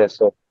hacer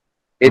eso.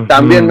 Y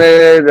también ujú,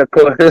 me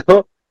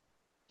recuerdo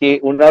que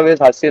una vez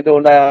haciendo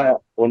una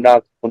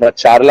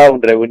charla,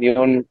 una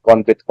reunión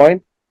con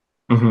Bitcoin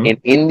ujú, en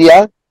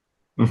India,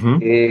 ujú.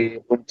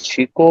 un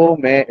chico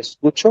me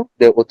escuchó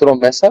de otra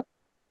mesa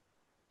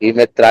y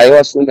me trajo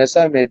a su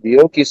mesa y me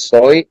dijo que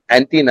soy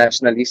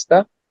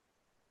antinacionalista.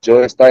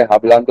 Yo estoy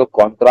hablando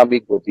contra mi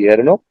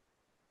gobierno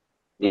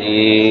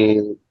y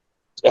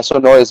eso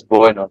no es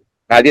bueno.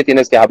 Nadie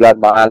tiene que hablar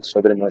mal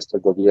sobre nuestro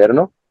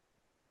gobierno.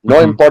 No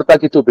Ujú. importa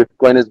que tu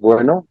Bitcoin es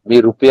bueno, mi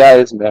rupia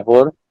es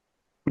mejor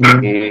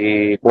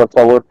y por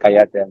favor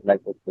cállate.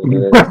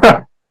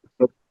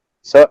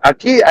 So,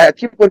 aquí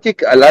porque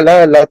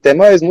la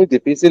tema es muy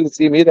difícil.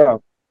 Sí, mira,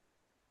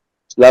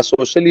 los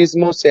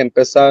socialismos se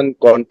empiezan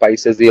con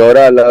países de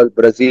ahora,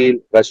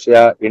 Brasil,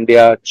 Rusia,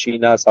 India,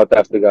 China, South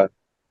Africa.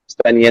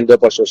 Están yendo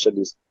por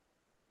socialismo.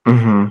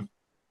 Ujú,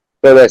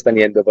 Todos están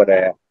yendo por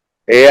allá.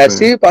 sí.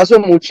 Así pasó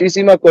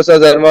muchísimas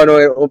cosas, hermano.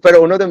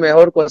 Pero uno de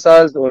mejor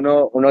cosas,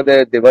 uno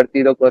de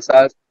divertido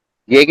cosas.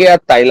 Llegué a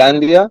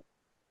Tailandia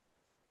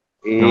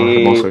No, y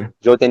hermoso. ¿Eh?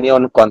 yo tenía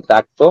un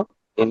contacto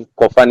en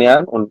Koh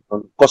Phangan, un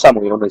Koh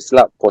Samui, una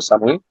isla, Koh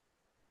Samui.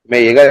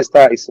 Me llega a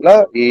esta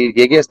isla y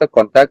llegué a este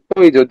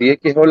contacto y yo dije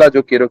que hola,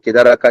 yo quiero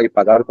quedar acá y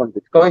pagar con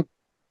Bitcoin.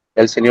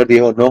 El señor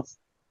dijo no.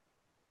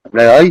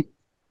 Ay,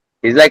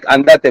 es like,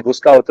 andate,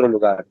 busca otro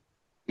lugar.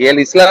 Y el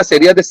isla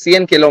sería de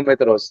 100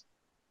 kilómetros.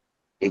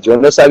 Y yo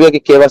no sabía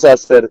que qué vas a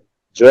hacer.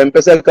 Yo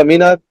empecé a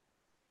caminar,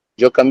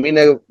 yo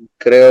caminé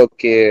creo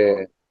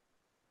que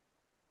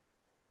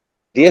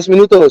 10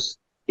 minutos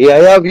y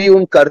allá vi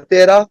un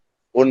cartera,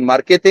 un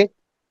marketing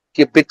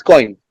que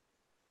Bitcoin.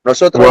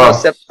 Nosotros no Wow.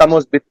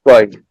 aceptamos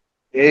Bitcoin.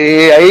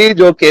 Y ahí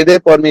yo quedé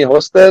por mi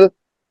hostel,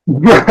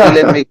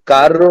 alquilé mi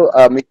carro,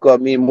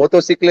 mi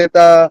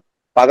motocicleta,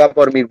 paga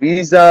por mi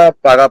visa,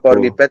 paga por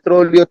mi Oh,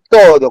 petróleo,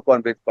 todo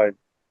con Bitcoin.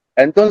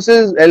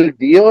 Entonces el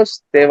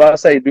Dios te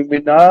vas a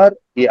iluminar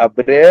y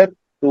abrir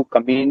tu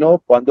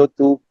camino cuando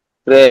tú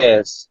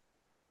crees.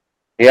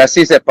 Y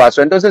así se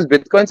pasó. Entonces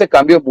Bitcoin se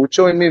cambió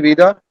mucho en mi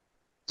vida.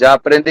 Ya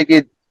aprendí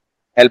que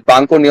el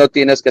banco no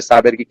tienes que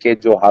saber qué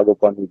yo hago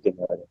con mi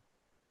dinero.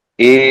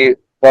 Y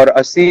por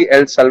así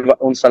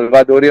un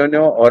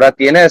salvadoreño ahora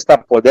tiene este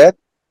poder,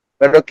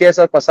 pero ¿qué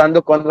está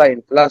pasando con la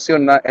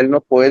inflación? Él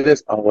no puede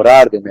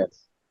ahorrar dinero.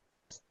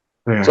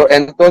 sí. So,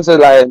 entonces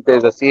la gente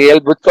es así,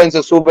 el Bitcoin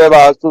se sube,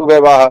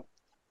 baja.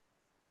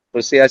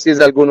 Pues sí, así es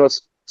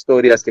algunas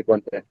historias que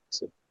conté.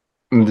 Sí.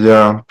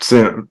 Ya, sí,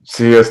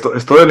 sí, esto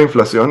de la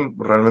inflación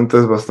realmente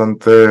es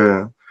bastante,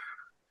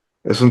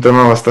 es un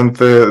tema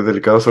bastante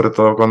delicado, sobre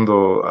todo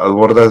cuando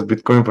abordas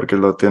Bitcoin, porque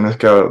lo tienes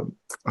que,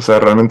 o sea,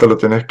 realmente lo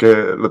tienes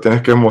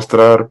que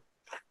mostrar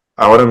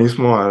ahora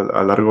mismo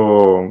a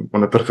largo,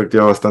 una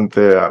perspectiva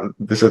bastante,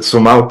 dice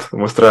zoom out,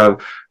 muestra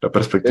la Sí.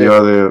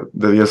 perspectiva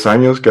de 10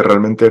 años, que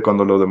realmente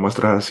cuando lo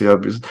demuestras así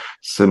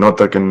se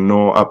nota que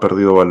no ha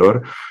perdido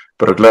valor.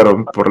 Pero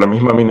claro, por la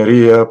misma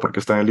minería, porque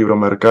está en el libre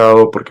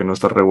mercado, porque no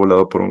está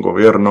regulado por un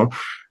gobierno,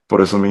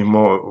 por eso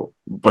mismo,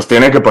 pues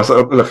tiene que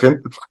pasar la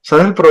gente.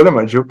 ¿Sabes el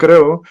problema? Yo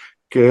creo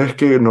que es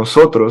que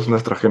nosotros,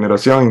 nuestra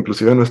generación,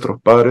 inclusive nuestros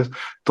padres,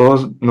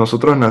 todos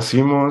nosotros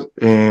nacimos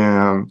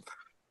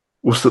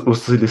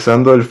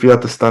utilizando el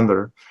fiat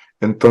estándar.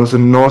 Entonces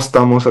no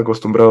estamos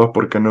acostumbrados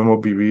porque no hemos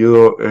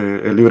vivido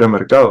el libre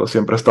mercado,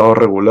 siempre ha estado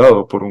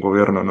regulado por un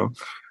gobierno, ¿no?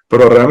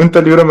 Pero realmente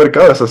el libre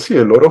mercado es así,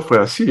 el oro fue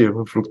así,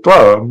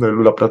 fluctuaba,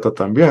 la plata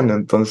también.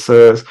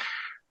 Entonces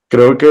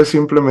creo que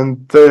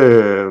simplemente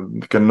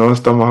que no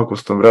estamos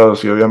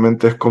acostumbrados y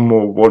obviamente es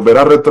como volver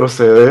a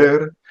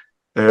retroceder,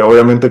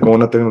 obviamente con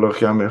una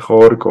tecnología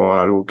mejor, con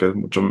algo que es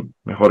mucho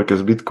mejor que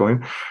es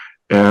Bitcoin.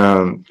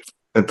 Eh,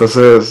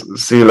 entonces,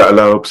 sí, la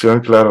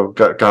adopción, claro,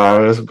 cada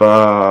vez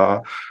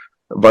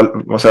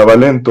o sea, va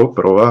lento,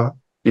 pero va.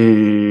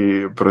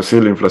 Pero sí,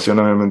 la inflación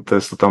obviamente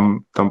esto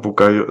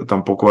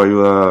tampoco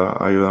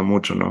ayuda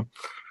mucho, ¿no?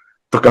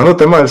 Tocando el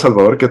tema de El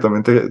Salvador, que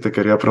también te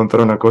quería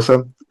preguntar una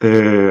cosa.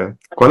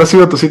 ¿Cuál ha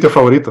sido tu sitio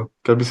favorito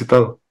que has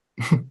visitado?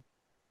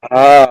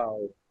 Ah,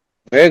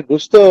 me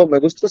gustó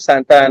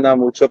Santa Ana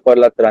mucho por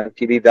la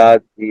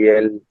tranquilidad y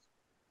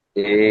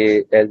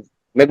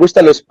me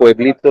gustan los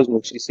pueblitos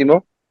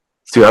muchísimo.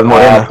 Ciudad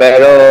Morena.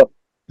 Pero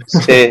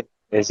sí,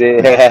 sí.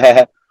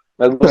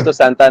 Me gusta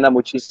Santa Ana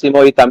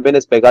muchísimo y también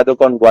es pegado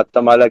con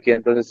Guatemala, aquí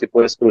entonces si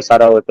puedes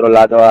cruzar a otro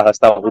lado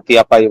hasta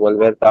Jutiapa y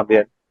volver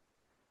también.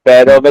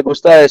 Pero me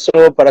gusta eso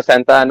para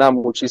Santa Ana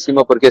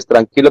muchísimo porque es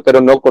tranquilo,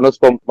 pero no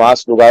conozco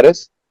más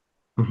lugares,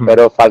 Ujú,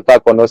 pero falta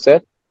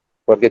conocer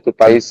porque tu sí,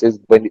 país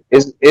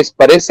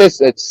parece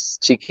es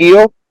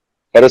chiquillo,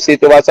 pero si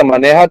te vas a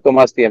manejar,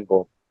 tomas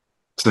tiempo.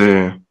 sí.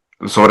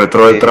 Sobre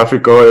todo Sí. el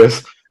tráfico en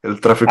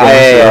la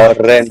Ay, ciudad.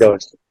 horrendo.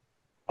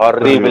 Horrible.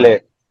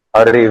 Horrible,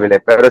 horrible,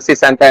 pero sí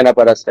Santa Ana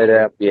para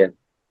hacer bien.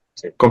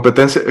 Sí.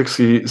 Competencia,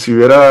 si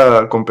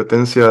hubiera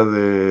competencia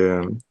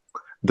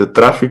de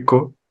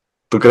tráfico,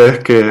 ¿Tú crees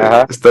que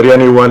Ajá.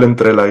 estarían igual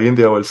entre la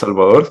India o El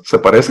Salvador? ¿Se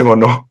parecen o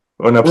no?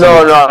 ¿O en No,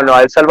 absoluto? no, no,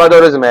 El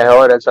Salvador es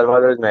mejor, El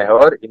Salvador es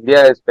mejor,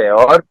 India es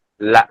peor,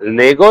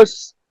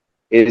 Lagos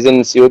es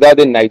en ciudad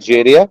de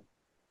Nigeria.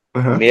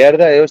 Ajá,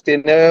 Mierda, ellos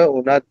tienen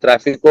un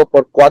tráfico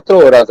por 4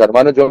 horas,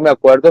 hermano. Yo me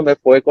acuerdo, me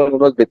fui con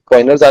unos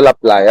bitcoiners a la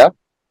playa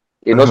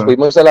y nos ajá,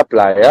 fuimos a la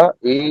playa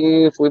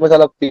y fuimos a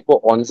la tipo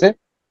 11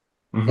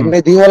 y ujú.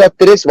 me dijo a las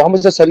 3,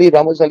 vamos a salir,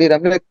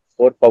 amigo,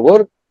 por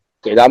favor,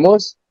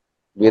 quedamos,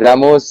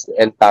 miramos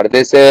el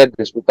atardecer,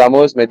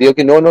 disfrutamos, me dijo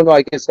que no, no, no,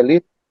 hay que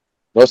salir.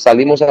 Nos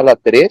salimos a las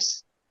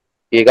 3,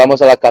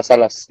 llegamos a la casa a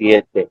las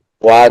 7,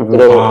 cuatro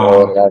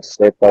Wow. horas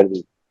se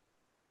perdió.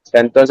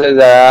 Entonces,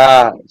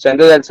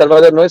 siendo de El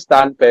Salvador no es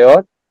tan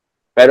peor,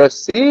 pero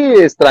sí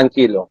es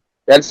tranquilo.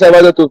 El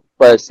sábado tú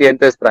pues,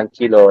 sientes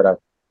tranquilo ahora.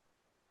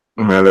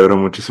 Me alegro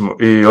muchísimo.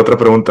 Y otra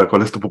pregunta,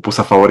 ¿cuál es tu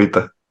pupusa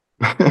favorita?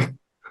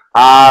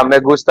 Me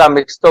gusta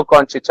mixto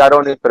con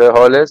chicharrón y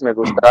frijoles, me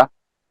gusta.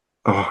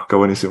 Oh, qué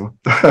buenísimo.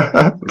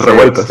 Sí,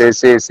 Revueltas. sí,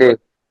 sí, sí.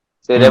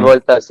 Sí, de Mm.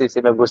 vuelta, sí,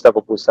 sí me gusta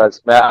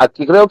pupusas.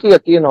 Aquí creo que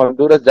aquí en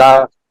Honduras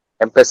ya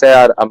empecé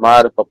a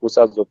amar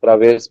pupusas otra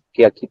vez,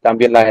 que aquí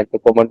también la gente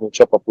come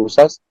mucho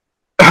pupusas.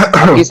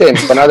 Aquí se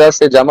empanadas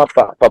se llama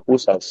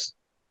papusas,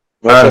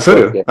 no Ah, ¿en sé por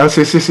serio? qué. Ah,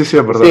 sí, sí, sí, sí,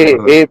 es verdad, es Sí,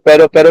 verdad.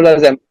 pero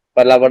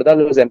la verdad,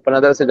 las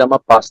empanadas se llaman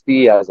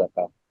pastillas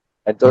acá.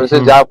 Entonces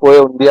Ujú. ya fue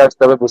un día,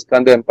 estaba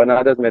buscando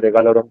empanadas, me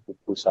regalaron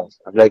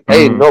pupusas. I'm like,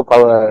 hey, Mm. no,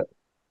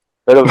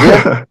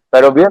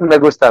 pero bien me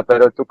gusta,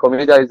 pero tu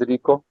comida es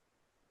rico.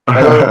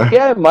 Pero ¿qué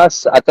hay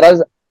más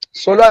atrás?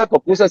 Solo hay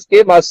pupusas,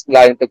 ¿qué más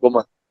la gente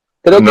come?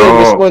 Creo que el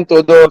mismo No, en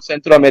todo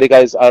Centroamérica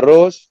es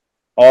arroz,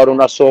 o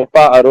una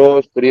sopa,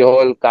 arroz,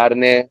 frijol,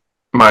 carne,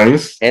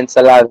 maíz.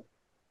 ensalada,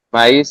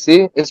 maíz,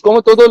 sí. Es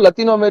como todo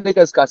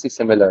Latinoamérica es casi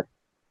similar.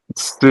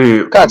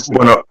 Sí, Casi.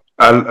 bueno,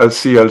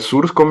 sí, al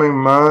sur comen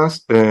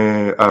más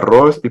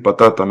arroz y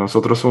patata.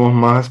 Nosotros somos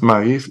más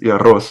maíz y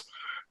arroz.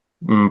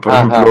 Por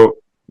Ajá.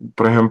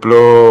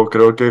 ejemplo,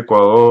 creo que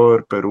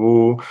Ecuador,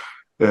 Perú,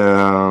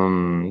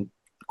 em,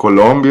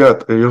 Colombia,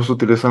 ellos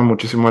utilizan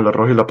muchísimo el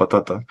arroz y la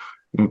patata.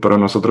 Pero Ajá,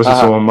 nosotros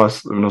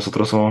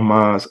somos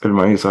más el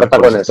maíz, ¿sabes?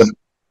 Por eso patacones.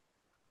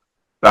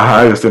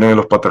 ajá, ellos tienen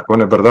los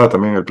patacones, ¿verdad?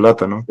 También el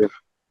plátano. Sí,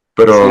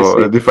 sí, Pero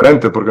es sí.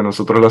 diferente porque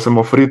nosotros lo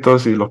hacemos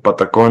fritos y los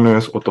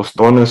patacones o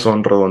tostones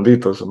son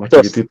redonditos, son más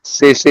chiquititos.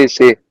 Sí, sí,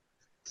 sí.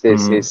 Sí,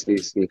 sí, Mm, sí,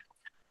 sí.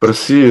 pero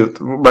sí,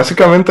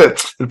 básicamente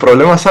el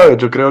problema, ¿sabes?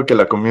 Yo creo que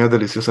la comida es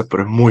deliciosa,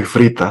 pero es muy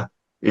frita.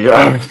 Y,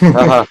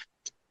 Ajá.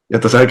 y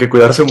entonces hay que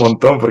cuidarse un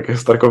montón porque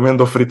estar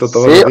comiendo frito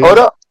todos Sí, los días.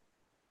 ahora,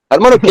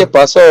 hermano, ¿qué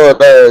pasó?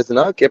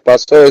 ¿No? ¿Qué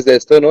pasó? Es de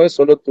esto, no es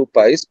solo tu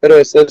país, pero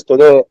eso es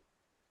todo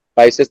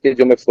países que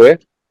yo me fui.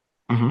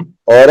 Ujú,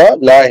 Ahora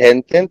la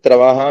gente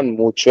trabaja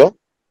mucho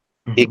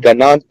y ujú,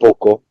 ganan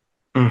poco.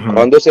 ujú.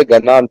 Cuando se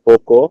ganan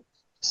poco,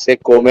 se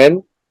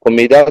comen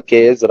comida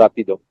que es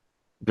rápido.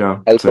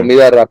 Ya, El sí,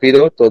 comida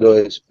rápido, todo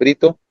es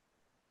frito.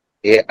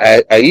 Y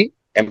ahí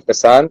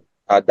empiezan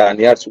a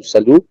dañar su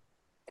salud.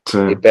 sí.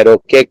 Pero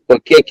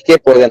 ¿qué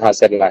pueden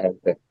hacer la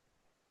gente?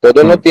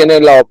 Todos no Mm,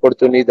 tienen la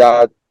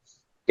oportunidad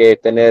de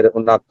tener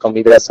una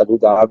comida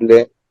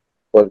saludable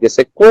porque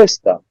se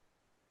cuesta.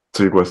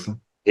 sí, cuesta.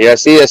 Y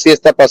así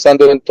está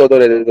pasando en todo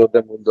alrededor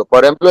del mundo.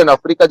 Por ejemplo, en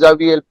África ya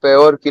vi el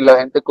peor que la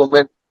gente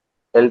come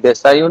el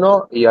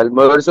desayuno y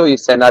almuerzo y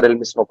cenar el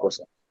mismo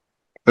cosa.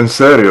 ¿En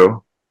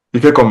serio? ¿Y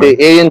qué Sí, comen?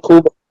 y en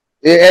Cuba,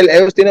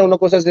 ellos tienen una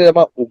cosa que se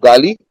llama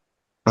ugali,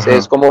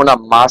 es Ajá. como una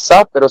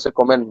masa, pero se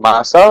comen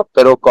masa,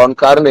 pero con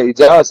carne y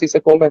ya así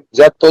se comen,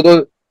 ya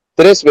todo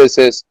 3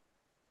 veces.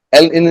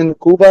 En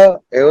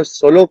Cuba ellos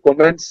solo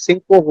comen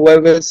 5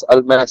 jueves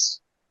al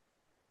mes.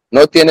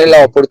 No tienen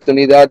la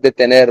oportunidad de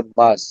tener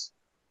más.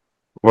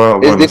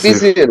 Wow, Es bueno, sí.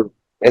 difícil.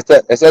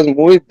 Esta es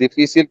muy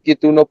difícil que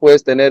tú no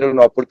puedes tener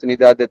una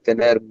oportunidad de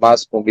tener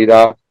más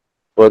comida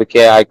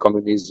porque hay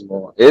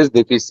comunismo. Es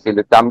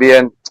difícil.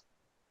 También,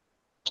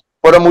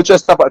 por mucho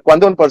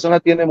cuando una persona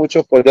tiene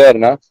mucho poder,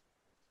 ¿no?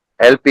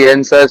 Él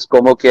piensa es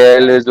como que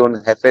él es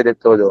un jefe de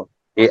todo.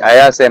 Y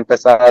allá se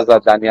empieza a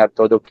dañar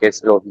todo que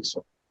se lo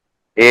hizo.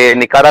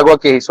 Nicaragua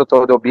que hizo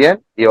todo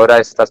bien y ahora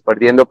estás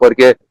perdiendo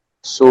porque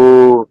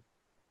su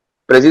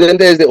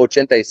presidente es de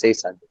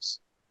 86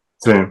 años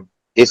Sí,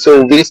 y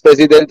su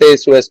vicepresidente y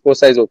su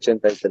esposa es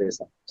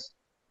 83 años.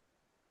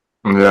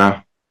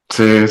 ya.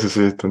 Sí, sí,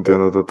 sí, te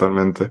entiendo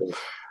totalmente.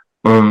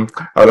 Mm,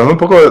 hablando un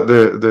poco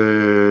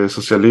de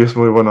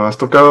socialismo y bueno,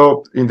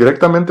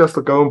 indirectamente has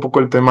tocado un poco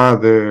el tema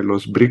de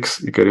los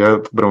BRICS y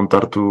quería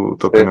preguntar tu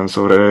Sí. opinión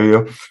sobre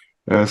ello.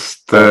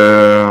 Este,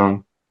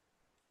 Ah.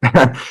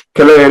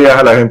 ¿qué le dirías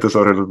a la gente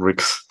sobre los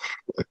BRICS?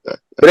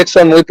 BRICS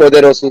son muy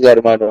poderosos,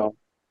 hermano.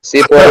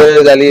 Si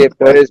puedes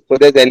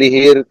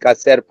elegir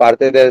ser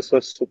parte de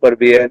eso súper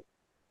bien.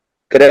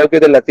 Creo que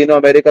de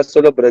Latinoamérica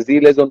solo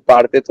Brasil es un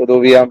parte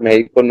todavía,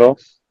 México no.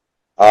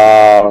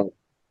 Ah,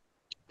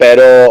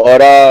 pero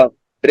ahora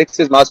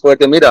BRICS es más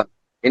fuerte. Mira,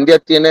 India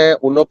tiene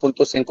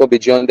 1.5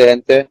 billón de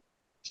gente,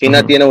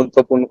 China Ujú, tiene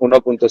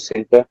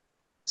 1.5,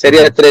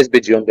 sería ujú, 3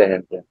 billones de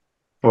gente.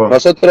 Wow.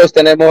 Nosotros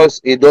tenemos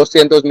y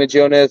 200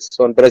 millones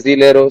son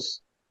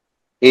brasileros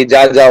y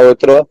ya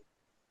otro.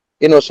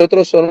 Y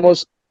nosotros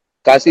somos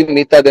casi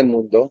mitad del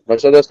mundo.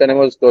 Nosotros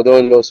tenemos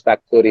todas las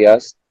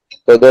factorías,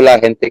 toda la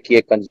gente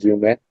que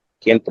consume,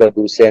 quien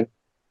produce,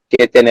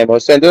 que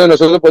tenemos. Entonces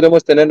nosotros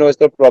podemos tener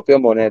nuestra propia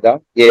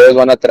moneda y ellos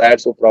van a traer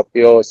su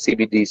propio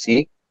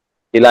CBDC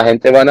y la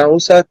gente van a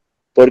usar.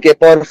 Porque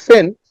por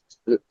fin,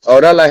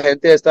 ahora la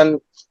gente está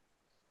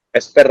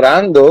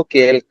esperando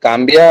que él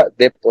cambie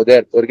de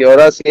poder. Porque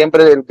ahora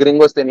siempre el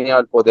gringos tenía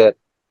el poder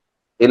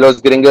y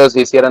los gringos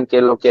hicieron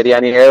que lo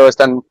querían y ellos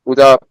están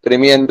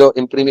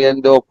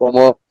imprimiendo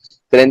como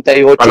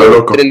A lo 38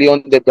 loco.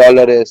 trillones de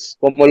dólares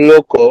como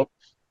loco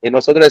y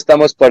nosotros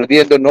estamos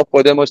perdiendo, no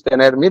podemos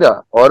tener,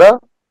 mira, ahora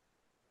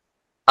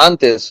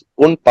antes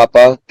un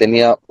papá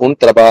tenía un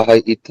trabajo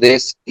y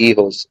tres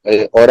hijos,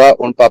 ahora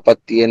un papá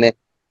tiene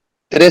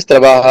tres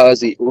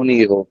trabajos y un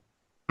hijo.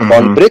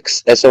 Con Ujú.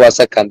 BRICS eso va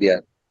a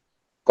cambiar.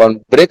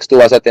 Con BRICS tú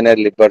vas a tener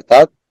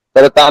libertad,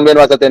 pero también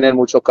vas a tener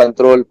mucho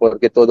control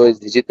porque todo es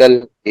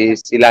digital y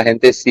si la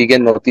gente sigue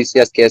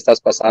noticias que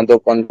estás pasando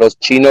con los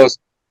chinos,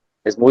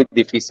 es muy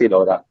difícil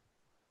ahora.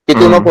 Y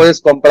tú no Mm.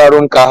 puedes comprar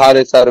un caja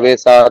de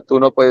cerveza, tú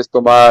no puedes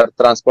tomar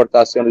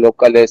transportación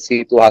local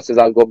si tú haces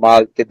algo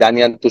mal, te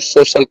dañan tu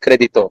social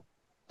crédito.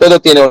 Todo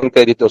tiene un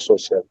crédito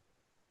social.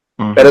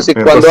 Pero Ujú. si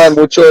cuando hay Entonces,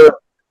 muchas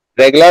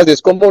reglas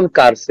es como un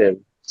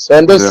cárcel.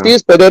 Entonces sí ya.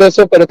 es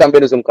poderoso, pero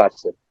también es un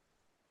cárcel.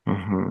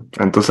 Ujú.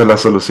 Entonces la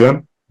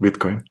solución,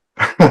 Bitcoin.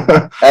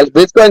 El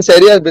Bitcoin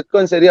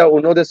sería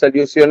una de las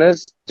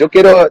soluciones. Yo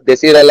quiero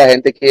decir a la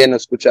gente que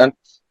nos escuchan,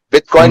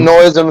 Bitcoin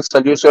no es una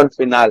solución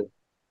final.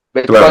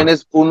 Bitcoin Claro,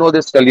 es una de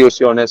las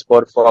soluciones,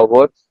 por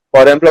favor.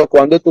 Por ejemplo,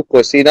 cuando tú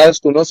cocinas,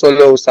 tú no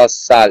solo usas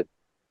sal,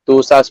 tú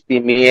usas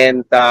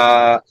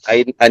pimienta,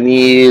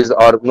 anís,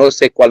 o no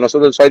sé cuál.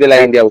 Nosotros soy de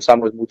la India,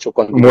 usamos mucho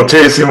condimentos.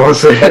 muchísimo,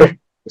 sí. Pero Me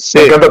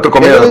sí, encanta tu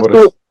comida, entonces por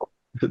eso. tú,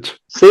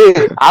 sí,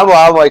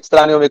 amo,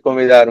 extraño mi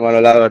comida,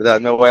 hermano, la verdad,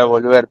 me voy a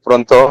volver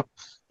pronto.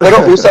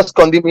 Pero usas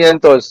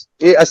condimentos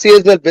y así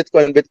es el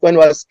Bitcoin. Bitcoin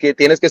es que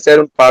tienes que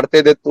ser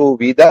parte de tu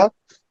vida,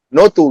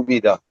 no tu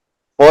vida.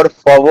 Por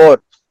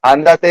favor,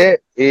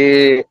 ándate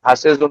y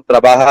haces un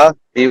trabajo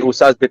y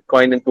usas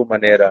Bitcoin en tu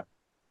manera.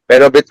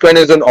 Pero Bitcoin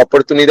es una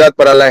oportunidad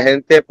para la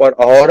gente por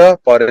ahora,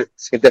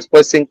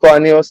 después 5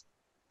 años,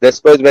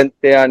 después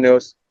 20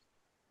 años,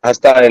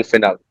 hasta el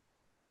final.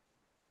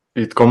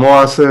 ¿Y cómo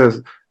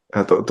haces,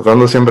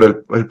 tocando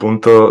siempre el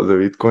punto de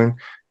Bitcoin,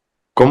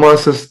 cómo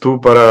haces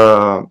tú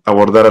para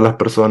abordar a las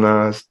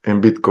personas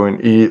en Bitcoin?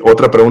 Y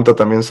otra pregunta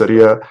también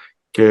sería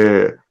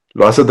que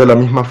lo haces de la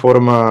misma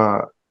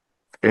forma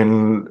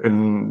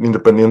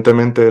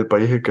independientemente del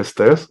país en que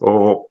estés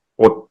o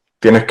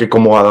tienes que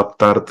como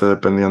adaptarte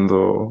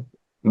dependiendo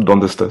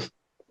dónde estés.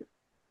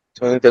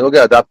 Entonces, tengo que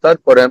adaptar,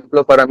 por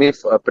ejemplo, para mí,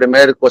 la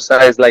primera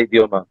cosa es la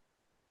idioma.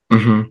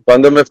 Ujú,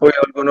 Cuando me fui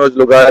a algunos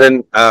lugares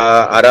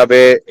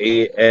árabe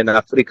y en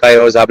África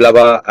ellos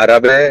hablaban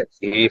árabe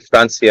y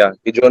Francia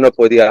y yo no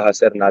podía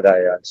hacer nada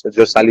allá. So,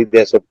 yo salí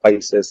de esos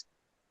países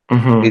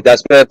y ujú,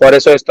 después, por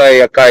eso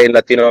estoy acá en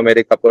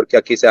Latinoamérica porque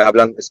aquí se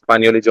hablan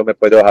español y yo me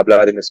puedo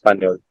hablar en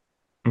español.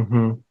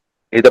 ujú,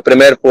 Y la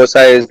primera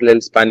cosa es el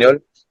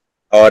español,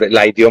 o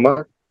la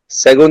idioma.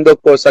 Segunda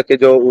cosa que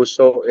yo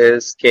uso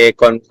es que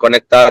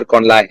conectar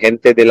con la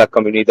gente de la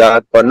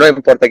comunidad, pues no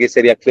importa que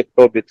sería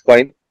cripto,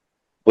 Bitcoin,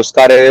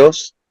 buscar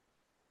ellos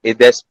y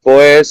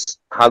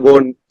después hago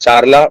un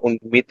charla,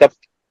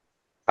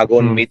 hago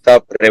un ujú.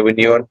 meetup,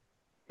 reunión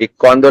y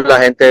cuando la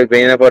gente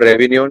viene por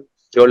reunión,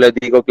 yo le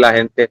digo a la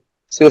gente,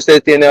 si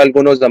usted tiene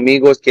algunos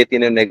amigos que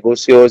tienen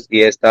negocios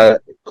y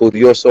está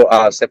curioso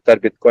a aceptar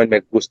Bitcoin,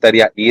 me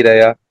gustaría ir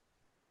allá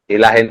y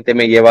la gente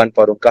me llevan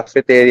por un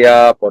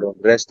cafetería, por un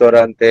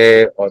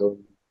restaurante, por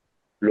un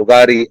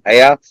lugar y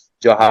allá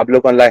yo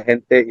hablo con la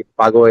gente y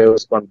pago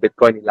ellos con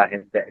Bitcoin y la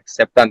gente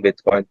aceptan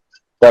Bitcoin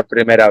por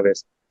primera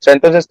vez.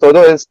 Entonces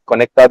todo es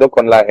conectado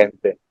con la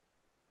gente.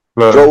 Yo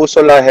Claro,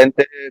 uso la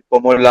gente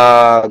como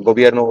la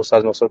gobierno usa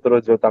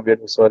nosotros, yo también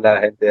uso la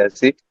gente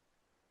así.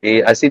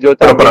 Y así yo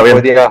pero para también bien.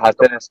 podría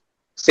hacer eso.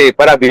 Sí,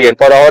 para bien,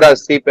 por ahora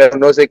sí, pero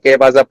no sé qué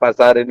va a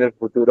pasar en el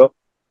futuro,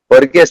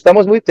 porque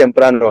estamos muy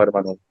temprano,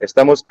 hermano.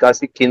 Estamos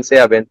casi 15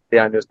 a 20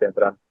 años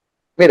temprano.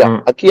 Mira,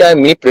 Mm, aquí hay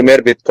mi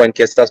primer Bitcoin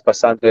que estás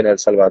pasando en El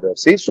Salvador.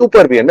 Sí,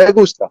 súper bien, me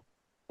gusta.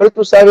 Pero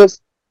tú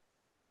sabes,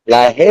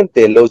 la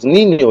gente, los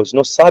niños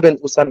no saben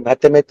usar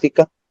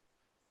matemática.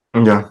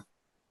 ya,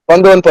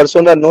 Cuando en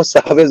persona no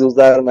sabes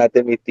usar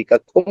matemática,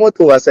 ¿cómo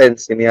tú vas a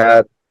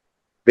enseñar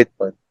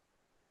Bitcoin?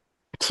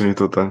 sí,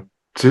 total.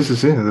 Sí, sí,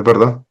 sí, es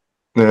verdad.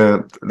 Eh,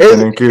 Es,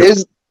 Tienen que ir.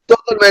 es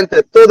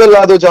totalmente, todo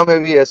lado ya me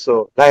vi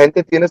eso. La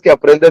gente tiene que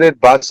aprender el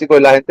básico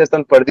y la gente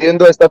está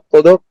perdiendo, está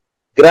todo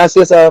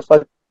gracias a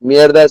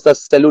mierda estas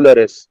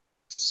celulares,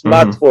 Ujú,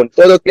 smartphone,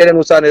 todos quieren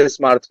usar el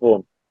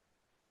smartphone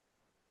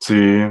sí,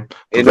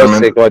 y no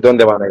sé totalmente.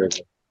 dónde van a ir.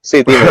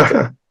 Sí, dime.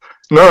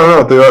 No,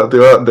 no,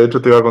 no, de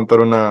hecho te iba a contar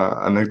una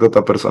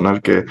anécdota personal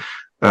que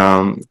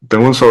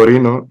tengo un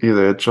sobrino y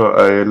de hecho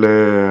a él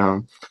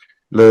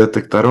le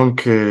detectaron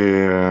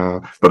que,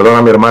 perdona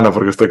a mi hermana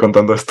porque estoy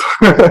contando esto,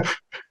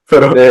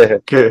 pero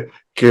Eh,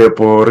 que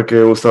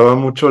porque usaba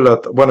mucho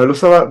bueno, él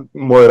usaba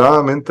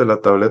moderadamente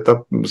la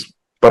tableta pues,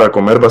 para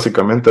comer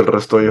básicamente, el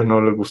resto de ellos no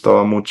les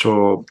gustaba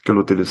mucho que lo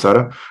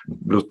utilizaba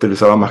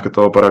más que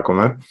todo para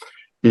comer.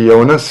 Y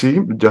aún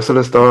así, ya se le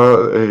estaba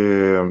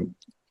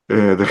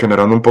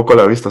degenerando un poco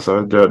la vista,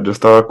 ¿sabes? Ya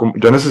estaba,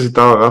 ya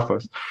necesitaba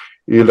gafas.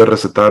 Y le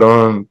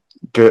recetaron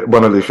que,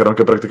 bueno, le dijeron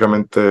que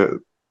prácticamente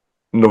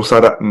no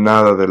usara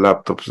nada de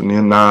laptops, ni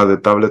nada de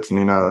tablets,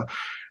 ni nada.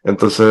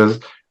 Entonces,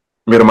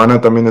 mi hermana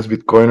también es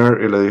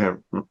Bitcoiner y le dije,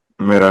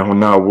 mira, es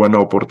una buena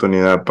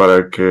oportunidad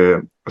para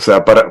que, o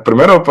sea,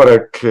 primero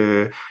para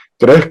que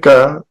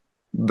crezca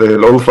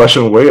del old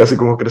fashioned way, así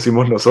como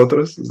crecimos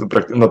nosotros.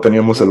 No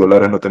teníamos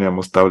celulares, no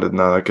teníamos tablets,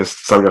 nada, que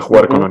salga a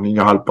jugar con ujú. los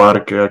niños al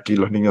parque. Aquí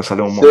los niños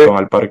salen un Sí, montón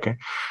al parque.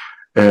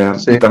 Y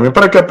sí. también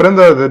para que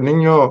aprenda de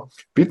niño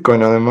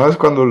Bitcoin. Además,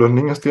 cuando los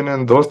niños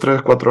tienen 2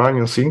 3 4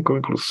 años, 5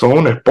 incluso, son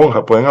una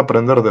esponja, pueden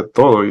aprender de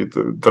todo. Y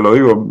te lo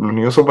digo, los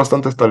niños son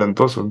bastante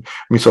talentosos.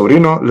 Mi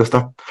sobrino le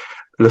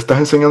estás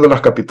enseñando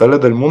las capitales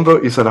del mundo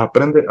y se las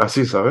aprende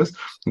así, ¿sabes?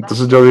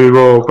 Entonces yo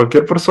digo,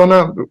 cualquier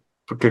persona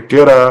que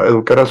quiera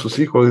educar a sus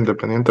hijos,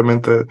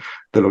 independientemente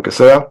de lo que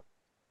sea,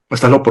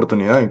 esta es la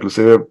oportunidad,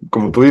 inclusive,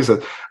 como tú dices,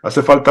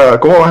 hace falta,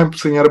 ¿cómo vas a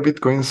enseñar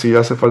Bitcoin si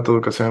hace falta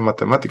educación en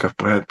matemáticas?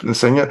 Pues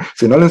enseña,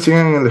 si no le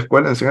enseñan en la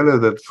escuela, enséñale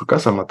desde su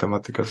casa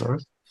matemáticas,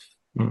 ¿sabes?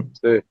 Mm.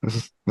 Sí.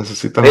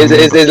 Necesitas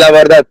Es la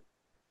verdad.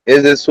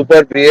 Es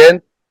súper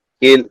bien.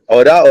 Y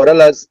ahora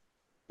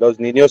los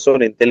niños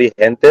son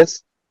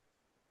inteligentes,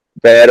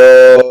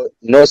 pero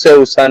no se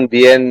usan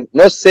bien.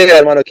 No sé,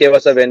 hermano, qué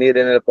vas a venir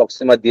en los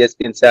próximos 10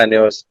 15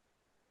 años,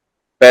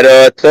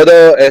 pero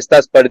todo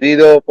estás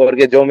perdido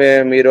porque yo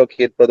me miro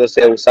que todos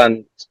se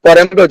usan. Por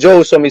ejemplo, yo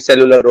uso mi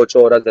celular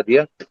 8 horas al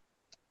día.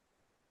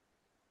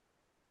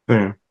 sí.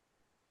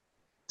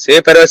 Sí,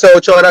 pero esas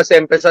 8 horas se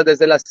empieza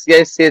desde las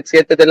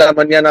 7 de la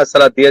mañana hasta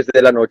las 10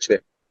 de la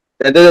noche.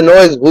 Entonces no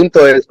es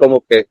junto, es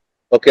como que,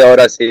 ok,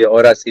 ahora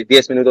sí,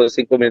 10 minutos,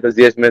 5 minutos,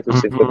 10 minutos,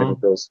 5 Ujú.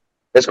 minutos.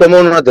 Es como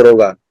una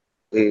droga.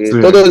 Y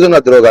Sí, todo es una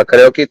droga.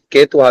 Creo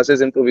que tú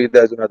haces en tu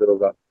vida es una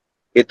droga.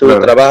 Que tú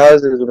claro.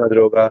 trabajas es una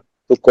droga.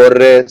 Tú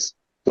corres,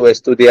 tú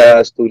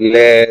estudias, tú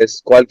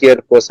lees,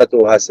 cualquier cosa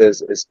tú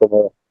haces es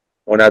como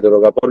una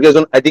droga. Porque es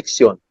una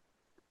adicción.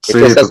 Y tú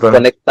Sí, estás total.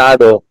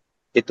 conectado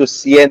y tú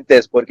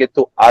sientes porque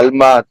tu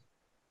alma,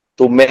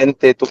 tu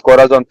mente, tu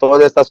corazón,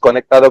 todo estás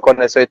conectado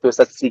con eso y tú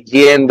estás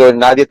siguiendo y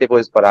nadie te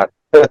puede parar.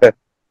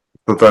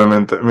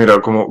 Totalmente. Mira,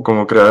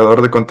 como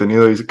creador de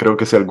contenido, y creo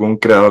que si algún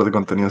creador de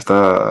contenido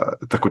está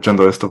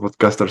escuchando esto,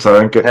 podcaster,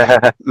 saben que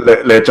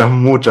le echas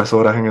muchas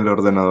horas en el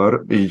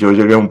ordenador y yo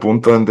llegué a un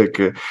punto en de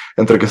que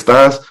entre que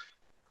estás,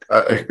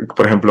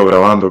 por ejemplo,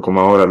 grabando como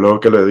ahora, luego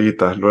que lo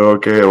editas, luego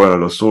que, bueno,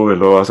 lo subes,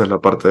 luego haces la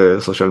parte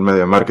de social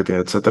media marketing,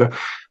 etcétera,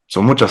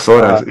 son muchas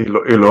horas Ajá. y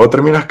luego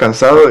terminas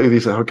cansado y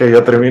dices, ok,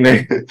 ya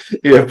terminé.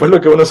 Y después lo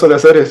que uno suele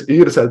hacer es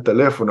irse al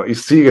teléfono y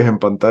sigues en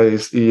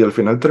pantallas y al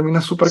final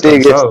terminas súper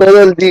Sigues cansado.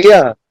 todo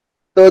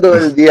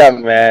el día,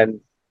 man.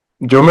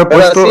 Yo me he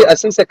Pero puesto,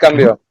 así se ujú.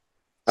 cambió.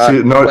 Ah,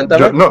 Sí, no,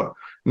 cuéntame.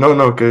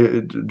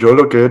 que yo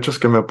lo que he hecho es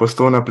que me he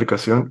puesto una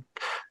aplicación,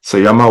 se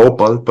llama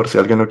Opal, por si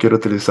alguien lo quiere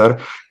utilizar,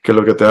 que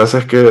lo que te hace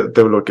es que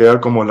te bloquea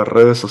como las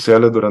redes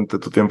sociales durante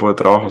tu tiempo de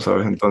trabajo,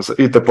 ¿sabes? Entonces,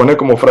 y te pone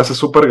como frases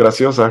súper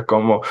graciosas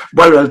como,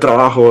 vuelve al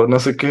trabajo, no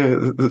sé qué,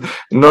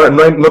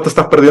 no te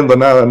estás perdiendo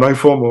nada, no hay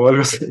FOMO o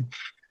algo así.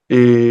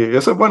 Y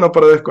eso es bueno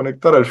para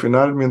desconectar al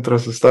final,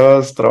 mientras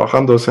estás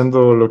trabajando,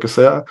 haciendo lo que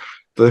sea,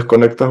 te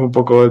desconectas un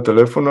poco del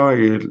teléfono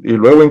y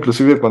luego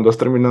inclusive cuando has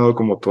terminado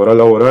como tu hora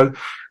laboral,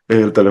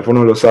 el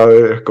teléfono lo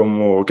sabe, es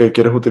como, ok,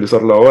 ¿quieres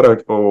utilizarlo ahora?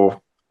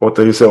 O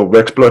te dice, o voy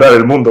a explorar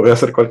el mundo, voy a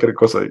hacer cualquier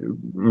cosa. Y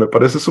me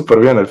parece súper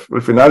bien. Al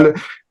final,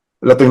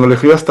 la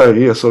tecnología está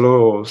ahí, es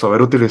solo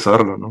saber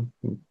utilizarlo, ¿no?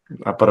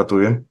 Para tu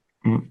bien.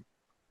 Mm.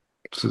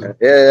 Entonces,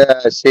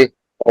 Sí.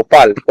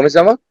 Opal, ¿cómo se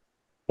llama?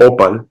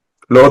 Opal.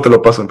 Luego te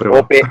lo paso en O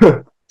privado. P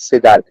Sí,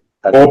 dale,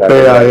 dale,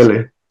 dale, gracias.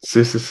 OPAL.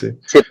 Sí, sí, sí.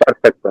 Sí,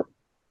 perfecto.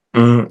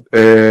 Mm,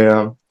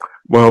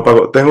 bueno,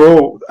 Paco,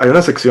 hay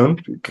una sección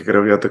que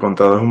creo que ya te he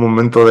contado, es un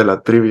momento de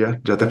la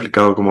trivia, ya te he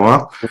explicado cómo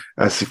va,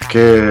 así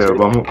que Sí.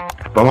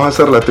 vamos a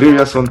hacer la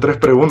trivia, son 3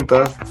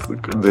 preguntas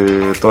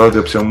de todas de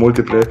opción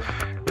múltiple.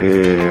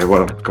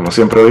 Bueno, como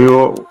siempre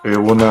digo,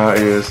 una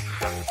es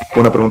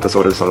una pregunta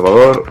sobre El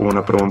Salvador,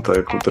 una pregunta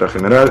de cultura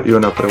general y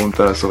una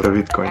pregunta sobre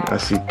Bitcoin.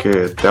 Así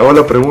que te hago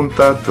la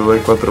pregunta, te doy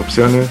 4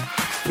 opciones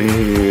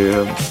y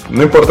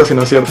no importa si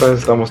no aciertas,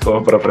 estamos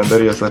todos para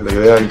aprender y esa es la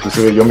idea.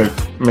 Inclusive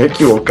me he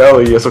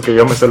equivocado y eso que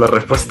yo me sé la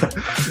respuesta.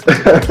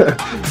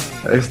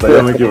 Ahí está,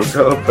 ya me he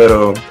equivocado,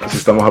 pero así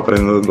estamos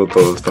aprendiendo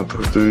todos, tanto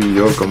tú y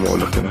yo como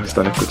los que nos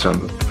están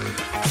escuchando.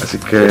 Así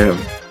que,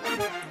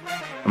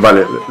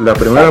 vale, la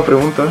primera Vale,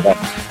 pregunta, vale.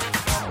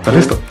 ¿estás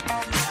listo?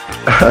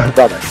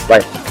 Vale,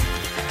 vale.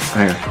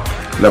 Venga.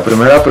 La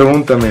primera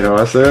pregunta, mira,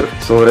 va a ser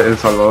sobre El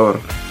Salvador.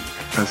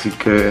 Así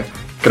que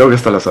creo que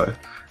esta la sabes.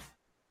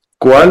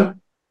 ¿Cuál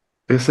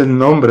es el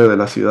nombre de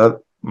la ciudad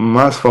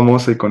más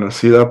famosa y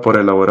conocida por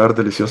elaborar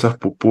deliciosas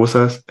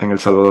pupusas en El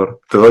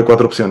Salvador? Te doy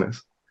cuatro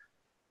opciones.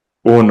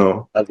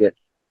 Uno, Ok.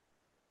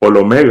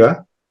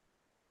 Olomega,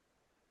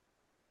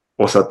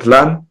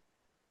 Ozatlán,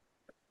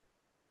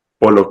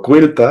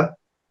 Olocuilta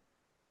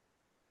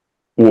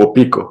u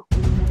Opico.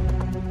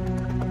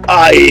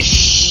 ¡Ay!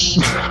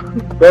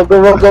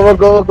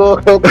 ¿Cómo?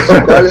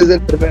 ¿Cuál es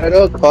el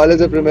primero? ¿Cuál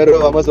es el primero?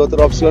 Vamos a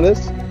otras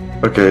opciones.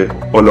 Ok,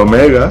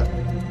 Olomega,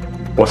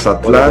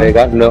 Ozatlán,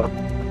 Olomega, no.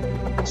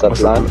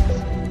 Zatlán. Ozatlán,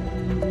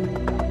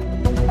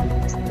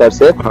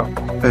 Tercer. ajá,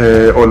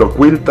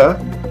 Olocuilta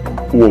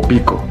u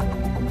Opico.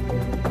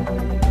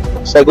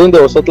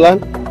 Segundo, Ozatlán.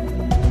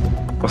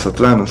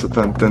 Ozatlán.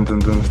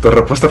 ¿Tu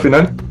respuesta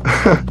final?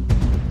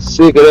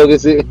 Sí, creo que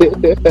sí.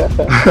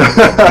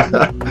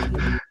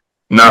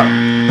 No.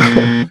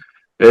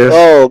 Es,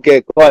 Oh, ok,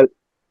 ¿cuál?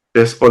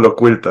 es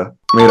Olocuilta.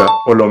 Mira,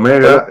 Olo-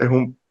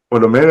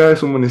 Olomega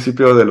es un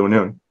municipio de la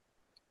Unión.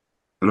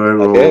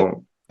 ok.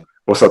 Luego,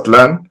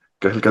 Ozatlán,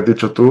 que es el que has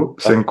dicho tú,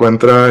 se Ah,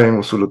 encuentra en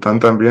Usulután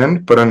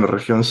también, pero en la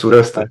región ah,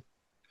 sureste.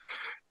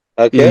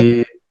 ok.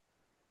 Y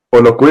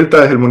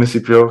Olocuilta es el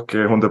municipio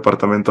que es un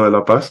departamento de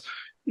La Paz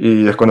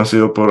y es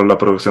conocido por la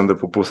producción de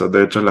pupusas.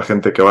 De hecho, la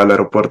gente que va al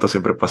aeropuerto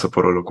siempre pasa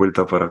por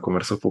Olocuilta para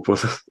comer sus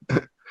pupusas.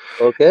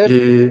 Ok.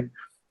 Y,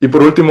 y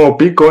por último,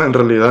 Opico, en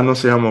realidad no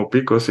se llama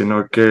Opico,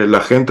 sino que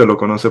la gente lo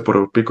conoce por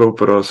Opico,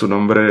 pero su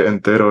nombre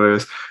entero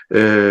es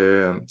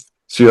eh,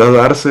 Ciudad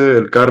Arce,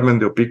 el Carmen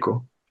de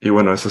Opico. Y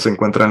bueno, eso se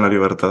encuentra en La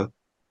Libertad.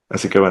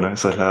 Así que bueno,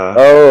 esa es la...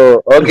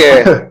 Oh, ok.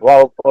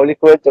 Wow, holy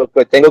cuento,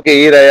 pues tengo que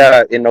ir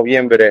allá en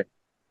noviembre.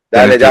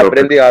 Tienes Dale, que ya ir a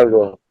aprendí Opico.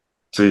 algo.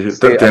 Sí, Sí,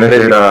 tienes que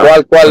ir aprendí. a...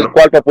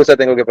 ¿Cuál papusa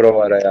tengo que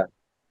probar allá?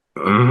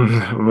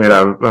 Mira,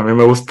 a mí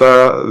me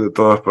gusta de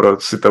todas, pero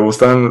si te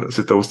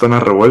gustan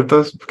las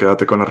revueltas,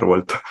 quédate con la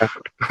revuelta.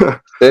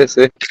 Sí,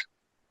 sí.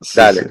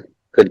 Sí, sí. Dale,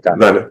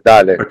 cuéntame. Dale.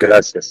 Dale, Ok.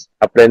 gracias.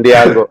 Aprendí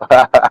algo.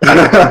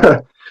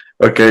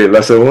 Ok,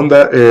 la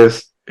segunda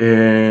es,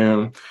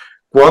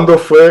 ¿cuándo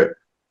fue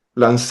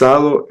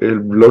lanzado el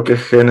bloque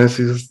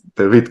Génesis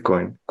de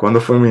Bitcoin?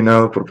 ¿Cuándo fue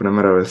minado por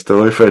primera vez? Te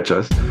doy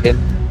fechas. En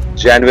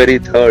January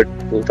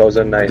 3rd,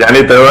 2009. Ya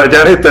ni te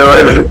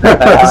doy.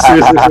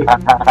 Sí, sí, sí.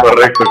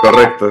 Correcto,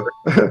 correcto.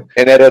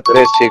 Enero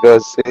 3,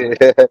 chicos. Sí.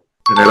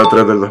 Enero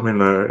 3 del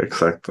 2009,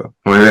 exacto.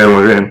 Muy bien,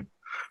 muy bien.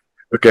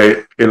 Ok,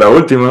 y la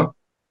última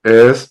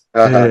es,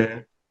 Ajá.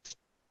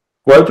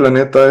 ¿cuál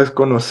planeta es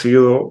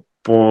conocido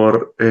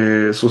por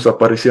sus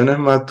apariciones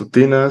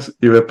matutinas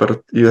y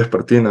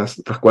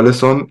vespertinas, las cuales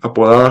son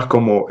apodadas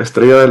como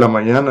estrella de la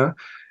mañana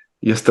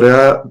y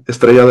estrella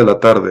de la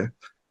tarde?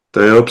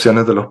 Te doy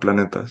opciones de los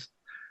planetas.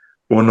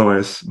 Uno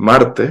es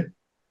Marte,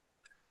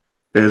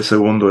 el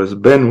segundo es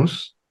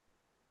Venus,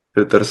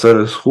 el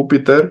tercero es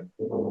Júpiter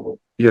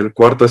y el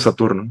cuarto es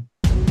Saturno.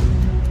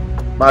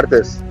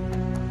 Martes.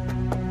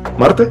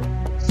 ¿Marte?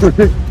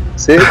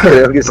 Sí,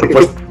 creo que sí.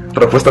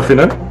 ¿Respuesta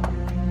final?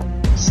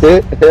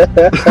 Sí.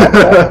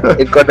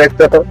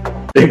 Incorrecto.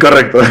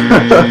 Incorrecto.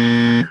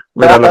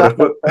 Mira,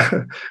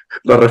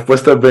 la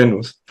respuesta es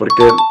Venus,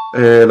 porque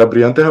las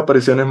brillantes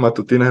apariciones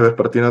matutinas y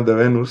vespertinas de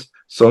Venus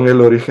son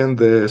el origen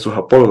de sus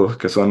apodos,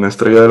 que son la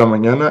estrella de la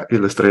mañana y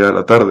la estrella de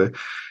la tarde.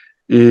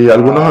 Y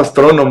algunos Ah,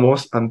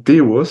 astrónomos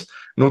antiguos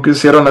nunca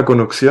hicieron la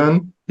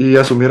conexión y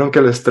asumieron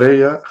que la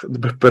estrella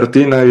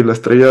vespertina y la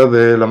estrella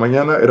de la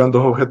mañana eran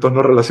dos objetos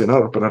no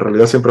relacionados, pero en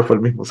realidad siempre fue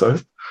el mismo,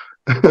 ¿sabes?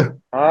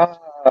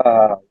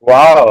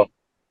 wow.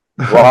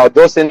 Wow,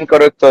 dos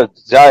incorrectos.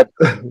 Ya,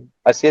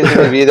 así es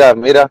mi vida.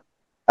 Mira,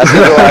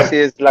 así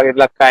es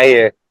la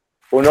calle.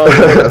 Uno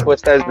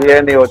respuesta es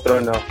bien y otro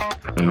no.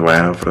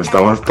 Bueno, pero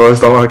todos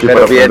estamos aquí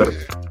para Pero bien,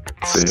 aprender.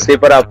 Sí. sí,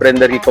 para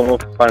aprender y cómo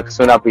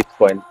funciona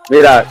Bitcoin.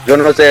 Mira, yo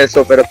no sé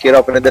eso, pero quiero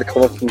aprender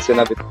cómo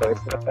funciona Bitcoin.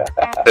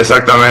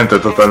 Exactamente,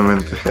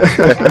 totalmente.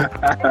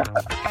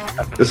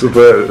 Es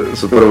súper,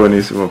 súper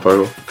buenísimo,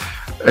 Paco.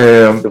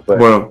 Super.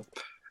 Bueno,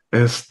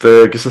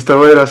 quizás te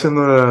voy a ir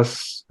haciendo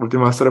las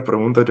últimas tres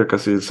preguntas, ya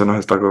casi se nos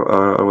está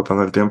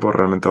agotando el tiempo,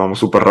 realmente vamos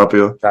súper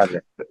rápido.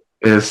 Dale, dale.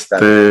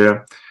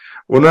 Este,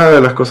 una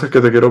de las cosas que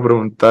te quiero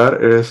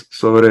preguntar es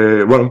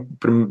sobre, bueno,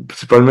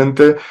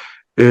 principalmente,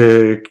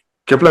 eh,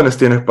 ¿qué planes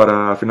tienes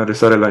para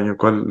finalizar el año?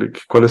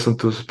 ¿Cuáles son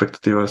tus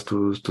expectativas,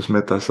 tus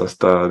metas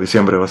hasta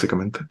diciembre,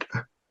 básicamente?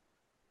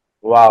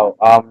 Wow.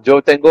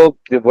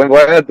 Voy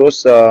a ver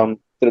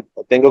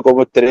tengo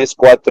como tres,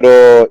 cuatro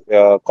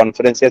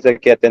conferencias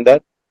que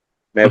atender.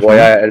 Me voy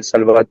Ujú, a El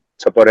Salvador,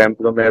 por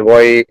ejemplo, me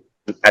voy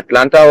a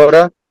Atlanta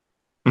ahora,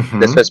 ujú.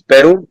 después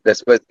Perú,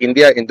 después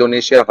India,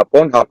 Indonesia,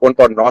 Japón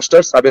por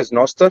Noster, ¿sabes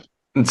Noster?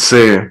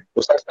 Sí.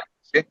 ¿Usaste?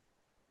 Sí.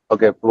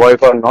 Ok, voy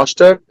por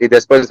Noster y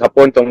después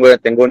Japón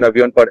tengo un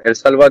avión por El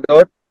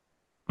Salvador,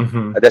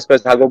 Ujú,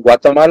 después hago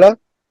Guatemala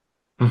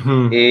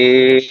ujú.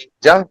 y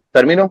ya,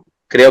 termino.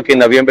 Creo que en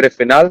noviembre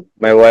final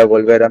me voy a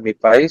volver a mi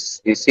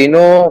país y si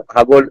no,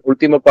 hago la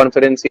última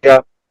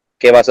conferencia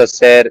que vas a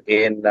hacer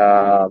en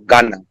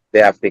Ghana,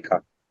 de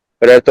África.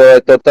 Pero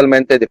esto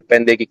totalmente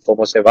depende de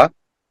cómo se va.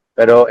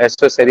 Pero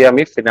esto sería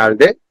mi final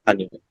de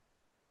año.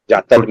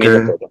 Ya Ok,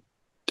 termino todo.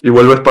 ¿Y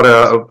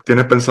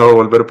tienes pensado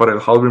volver para el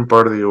halving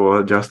party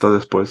o ya está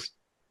después?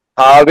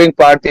 Halving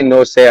Party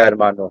no sé,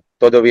 hermano,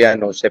 todavía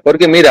no sé,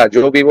 porque mira,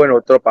 yo vivo en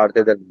otra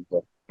parte del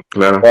mundo.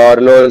 Claro.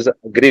 Por los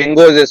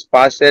gringos es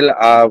fácil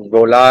a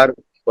volar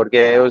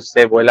porque ellos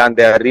se vuelan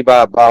de arriba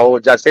a abajo,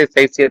 ya sé,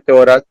 6, 7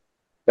 horas,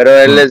 pero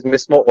él Mm, es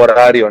mismo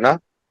horario,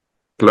 ¿no?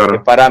 Que claro,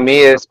 para mí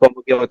es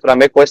como que otra,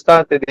 me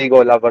cuesta, te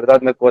digo, la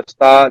verdad me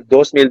cuesta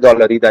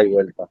 $2,000 ida y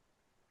vuelta.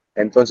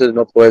 Entonces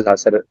no puedes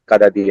hacer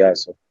cada día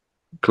eso.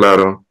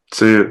 claro.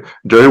 Sí,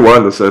 yo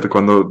igual, o sea,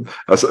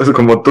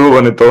 como tú,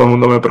 bueno, y todo el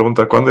mundo me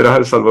pregunta, ¿cuándo irás a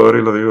El Salvador?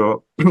 Y lo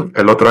digo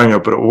el otro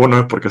año, pero uno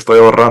es porque estoy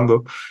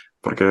ahorrando,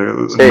 porque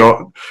Sí,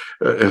 no,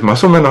 es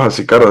más o menos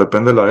así caro,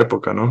 depende de la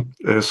época, ¿no?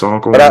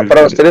 Son como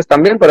para ustedes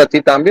también, para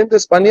ti también de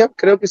España,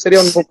 creo que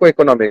sería un sí, poco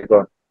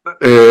económico.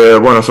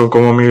 bueno, son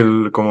como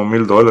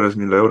 $1,000,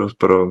 1,000 euros,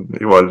 pero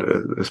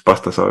igual es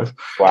pasta, ¿sabes?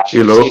 Wow.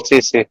 Y Sí, luego,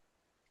 sí, sí.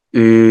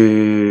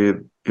 y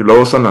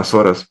luego son las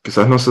horas.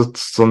 Quizás no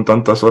son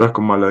tantas horas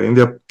como a la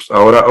India. Pues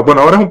ahora,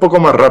 bueno, ahora es un poco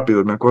más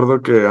rápido. Me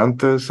acuerdo que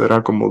antes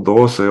era como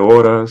 12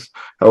 horas.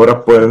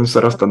 Ahora pueden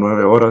ser hasta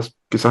 9 horas.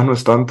 Quizás no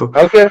es tanto.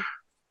 Ok,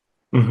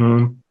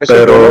 Ujú. eso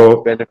es bueno.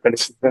 Pero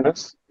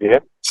Felicitaciones.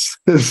 Bien.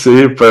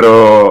 sí,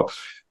 pero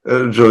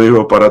yo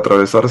digo, para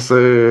atravesarse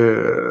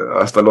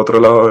hasta el otro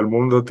lado del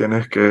mundo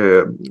tienes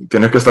que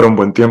estar un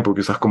buen tiempo,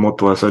 quizás como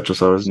tú has hecho,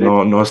 ¿sabes? Sí,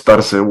 No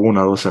estarse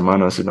 1 o 2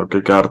 semanas, sino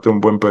que quedarte un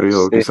buen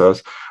periodo, sí,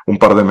 quizás un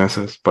par de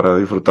meses para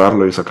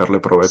disfrutarlo y sacarle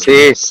provecho,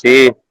 ¿no? sí,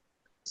 sí.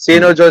 Sí,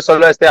 no, Mm. yo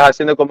solo estoy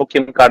haciendo como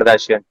Kim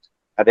Kardashian.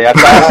 De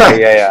acá,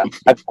 ay, ay, ay.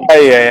 Acá,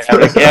 ay, ay, ay.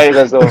 ¿De qué hay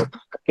eso?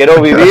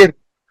 Quiero vivir.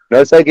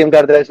 No soy Kim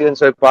Kardashian,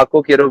 soy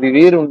Paco, quiero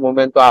vivir un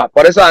momento.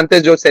 Por eso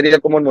antes yo sería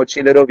como un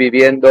mochilero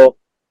viviendo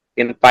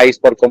en el país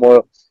por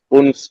como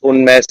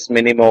un mes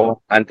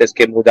mínimo antes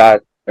que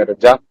mudar. Pero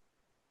ya.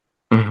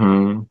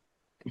 Ujú.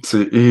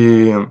 Sí,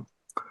 y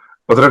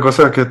otra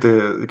cosa que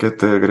te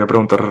quería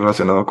preguntar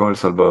relacionado con El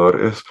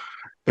Salvador es,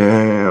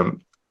 eh,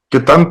 ¿qué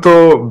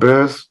tanto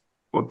ves,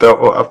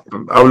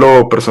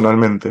 hablo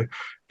personalmente,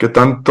 qué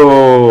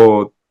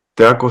tanto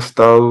te ha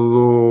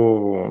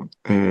costado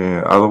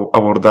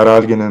abordar a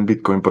alguien en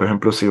Bitcoin? Por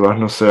ejemplo, si vas,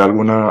 no sé, a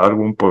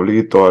algún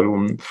pueblito,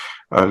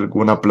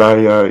 alguna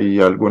playa y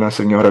alguna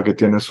señora que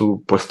tiene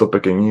su puesto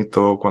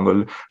pequeñito,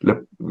 cuando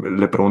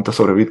le preguntas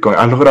sobre Bitcoin,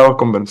 ¿has logrado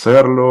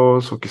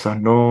convencerlos o quizás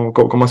no?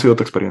 ¿Cómo ha sido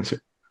tu experiencia?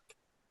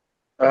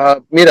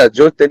 Mira,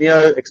 yo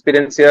tenía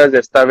experiencias de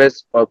esta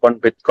vez con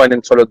Bitcoin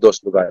en solo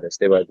dos lugares,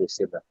 debo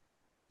decirlo.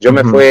 Yo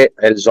me Ujú, fui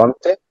el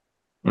Zonte,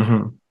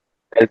 ujú,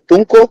 el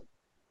Tunco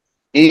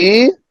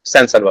y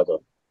San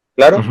Salvador.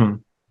 Claro,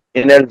 ujú,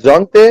 en el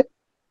Zonte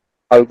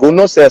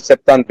algunos se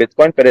aceptan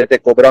Bitcoin, pero te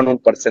cobran un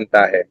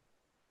porcentaje.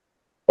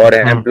 Por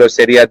ujú, ejemplo,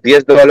 sería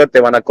 $10,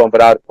 te van a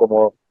cobrar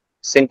como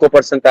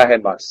 5%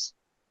 más,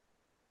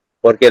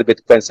 porque el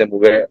Bitcoin se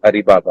mueve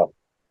arriba abajo.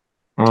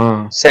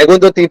 ah,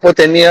 Segundo tipo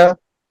tenía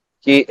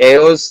que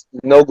ellos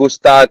no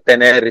gusta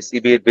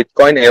recibir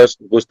Bitcoin, ellos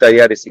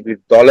gustaría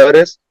recibir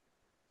dólares.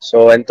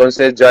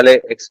 Entonces ya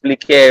le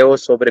expliqué a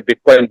ellos sobre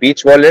Bitcoin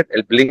Beach Wallet,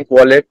 el Blink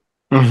Wallet,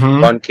 ujú,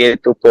 con que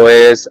tú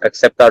puedes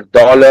aceptar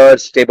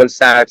dólares, stable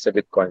sats de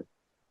Bitcoin.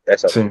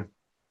 Eso. sí,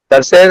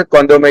 Tercer,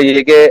 cuando me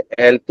llegué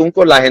el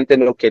Tunco, la gente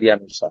no quería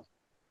usar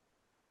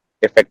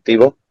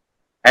efectivo.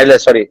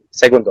 Sorry,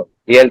 segundo.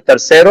 Y el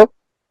tercero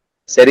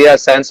sería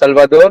San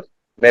Salvador.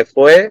 Me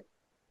fue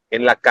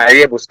en la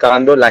calle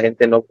buscando, la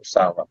gente no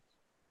usaba.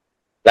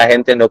 La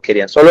gente no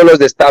quería. Solo los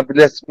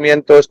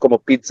establecimientos como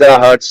Pizza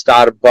Hut,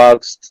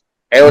 Starbucks,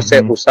 ellos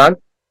se ujú, usan,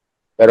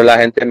 pero la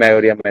gente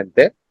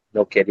mayoritariamente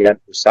no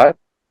querían usar.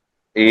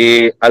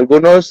 Y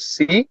algunos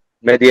sí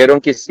me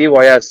dieron que sí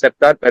voy a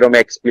aceptar, pero me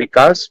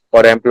explicas,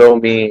 por ejemplo,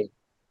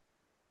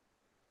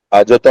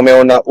 yo tomé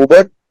una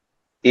Uber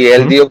y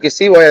él ujú. dijo que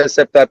sí voy a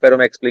aceptar, pero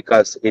me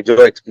explicas y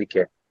yo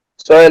expliqué.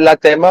 La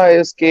tema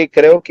es que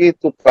creo que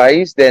tu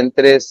país de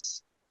entre,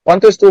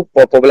 ¿cuánto es tu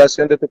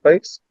población de tu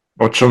país?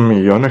 8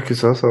 millones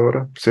quizás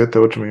ahora, 7,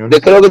 8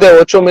 millones. Creo que de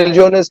 8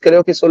 millones,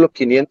 creo que solo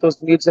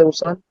 500,000 se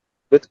usan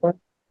Bitcoin.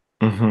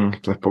 Ujú,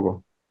 es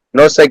poco.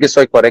 No sé que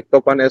soy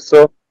correcto con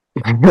eso,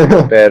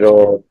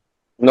 pero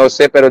no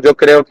sé, pero yo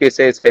creo que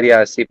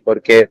sería así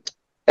porque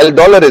el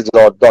dólar es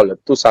dólar,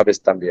 tú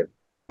sabes también.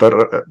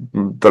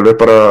 Tal vez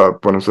para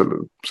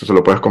ponérselo, si se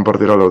lo puedes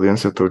compartir a la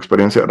audiencia, tu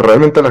experiencia.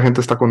 ¿Realmente la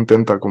gente está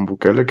contenta con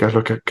Bukele? ¿Qué es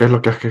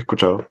lo que has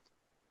escuchado?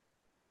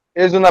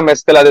 Es una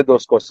mezcla de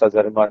dos cosas,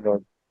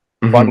 hermano.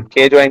 Ujú.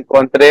 Porque yo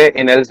encontré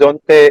en el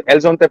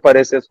Zonte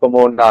parece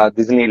como una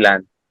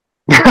Disneyland.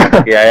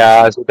 Y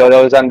allá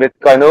todos usan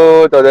Bitcoin,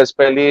 todo es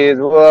feliz,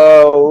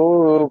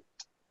 wow.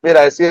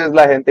 Mira, si es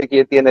la gente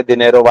que tiene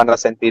dinero van a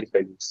sentir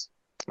feliz.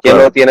 Quien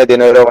no Claro. tiene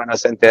dinero van a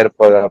sentir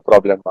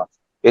problemas.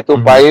 Y tu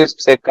Ujú, país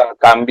se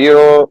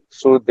cambió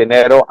su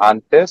dinero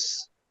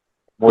antes,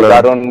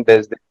 claro. mudaron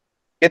desde...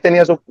 ¿Qué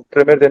tenía su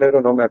primer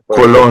dinero? No me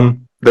acuerdo.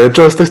 Colón. De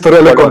hecho, esta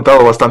historia la he Colón.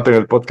 contado bastante en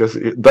el podcast.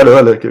 Dale,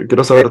 dale,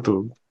 quiero De, saber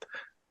tu.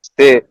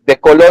 de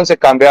Colón se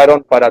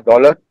cambiaron para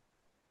dólar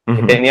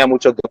y Ujú, tenía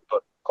mucho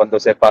dolor cuando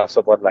se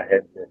pasó por la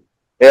gente.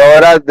 Y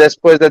ahora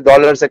después del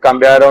dólar se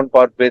cambiaron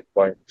por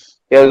Bitcoin.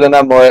 Y es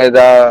una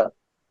moneda,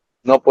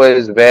 no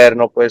puedes ver,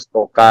 no puedes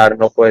tocar,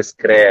 no puedes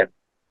creer.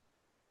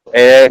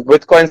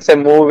 Bitcoin se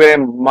mueve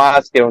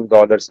más que un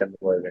dólar se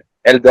mueve.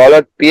 El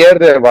dólar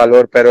pierde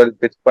valor, pero el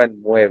Bitcoin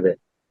mueve.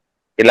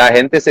 Y la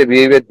gente se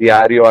vive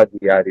diario a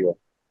diario.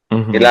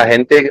 Y la Ujú.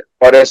 gente,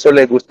 por eso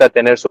le gusta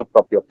tener su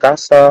propia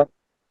casa,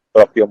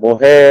 propia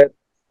mujer,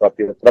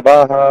 propio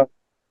trabajo.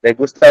 Le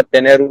gusta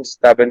tener una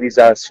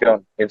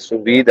estabilización en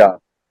su vida,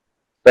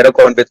 pero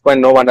con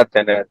Bitcoin no van a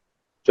tener.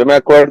 Yo me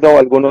acuerdo,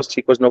 algunos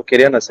chicos no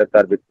querían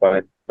aceptar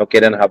Bitcoin, no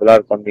quieren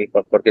hablar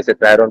conmigo porque se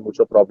trajeron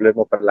mucho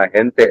problema para la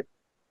gente.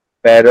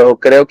 Pero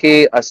creo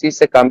que así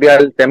se cambia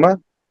el tema.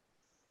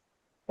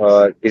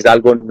 Es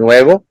algo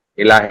nuevo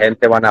y la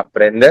gente van a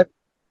aprender.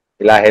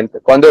 Y la gente,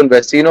 cuando un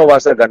vecino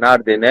vas a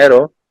ganar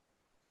dinero,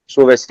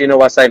 su vecino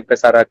vas a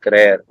empezar a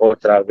creer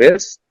otra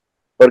vez,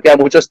 porque hay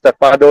muchos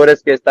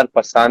estafadores que están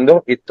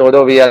pasando y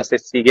todavía se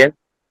siguen,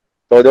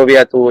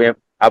 todavía tú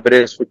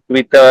abres su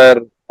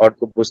Twitter o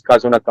tú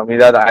buscas una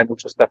comunidad, hay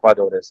muchos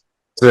estafadores.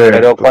 Sí,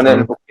 Pero con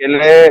el totalmente.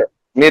 Bukele,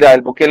 mira,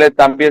 el Bukele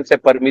también se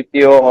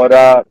permitió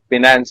ahora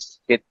Binance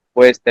que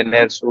puedes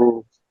tener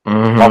su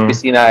Ujú,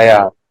 oficina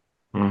allá.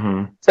 ujú,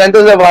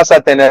 Entonces vas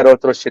a tener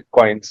otros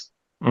shitcoins.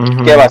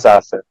 ¿Qué ujú, vas a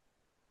hacer?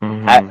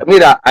 ujú.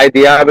 Mira, hay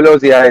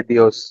diablos y hay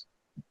Dios.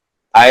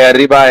 Hay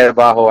arriba, hay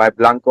abajo, hay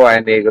blanco,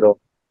 hay negro,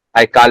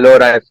 hay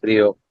calor, hay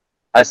frío.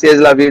 Así es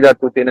la vida,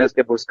 tú tienes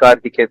que buscar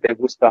y que te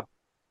gusta.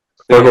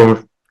 Sí, Paco,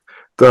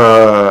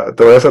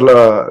 te voy a hacer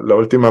la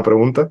última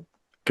pregunta,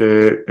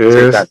 que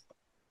sí, tal. es,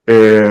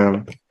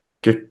 eh,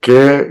 ¿qué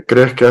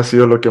crees que ha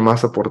sido lo que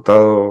más ha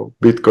aportado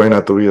Bitcoin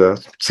a tu vida?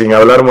 Sin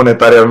hablar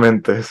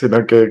monetariamente,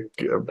 sino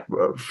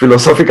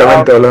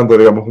Ah, filosóficamente hablando,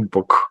 digamos, un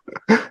poco.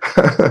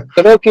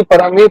 creo que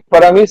para mí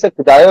se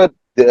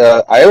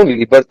hay una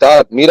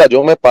libertad. Mira,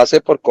 yo me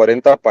pasé por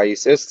 40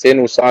 países sin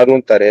usar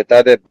una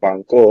tarjeta de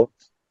banco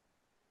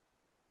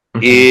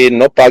Ujú, y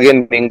no pagué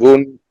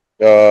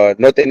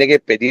no tenía que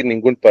pedir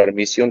ninguna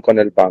permisión con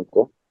el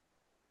banco.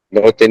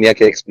 No tenía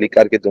que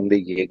explicar que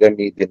dónde llega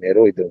mi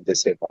dinero y dónde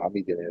se va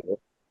mi dinero.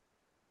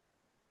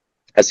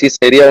 Así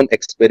sería un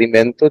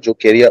experimento. Yo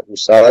quería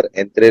usar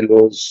entre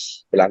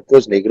los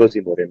blancos, negros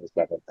y morenos,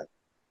 la verdad.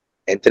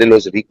 Entre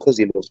los ricos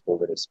y los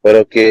pobres.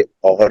 Pero que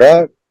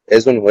ahora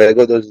es un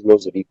juego de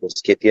los ricos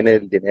que tienen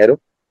el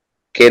dinero,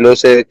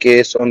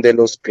 que son de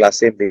los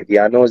clases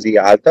medianos y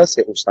altas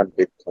se usan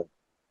Bitcoin.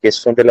 Que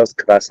son de las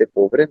clases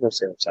pobres no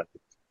se usan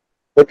Bitcoin.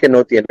 Porque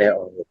no tiene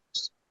ahorros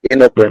y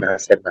no pueden ujú,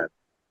 hacer nada.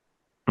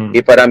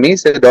 Y ujú. para mí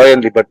se da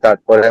en libertad.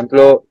 Por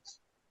ejemplo,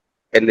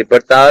 en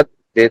libertad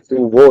de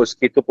tu voz,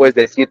 que tú puedes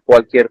decir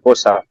cualquier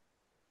cosa.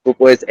 Tú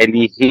puedes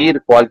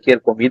elegir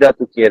cualquier comida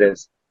tú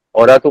quieres.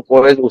 Ahora tú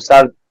puedes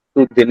usar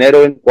tu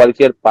dinero en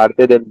cualquier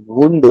parte del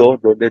mundo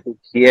donde tú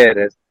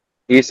quieres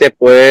y se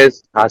puede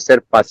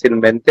hacer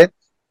fácilmente.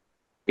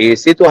 Y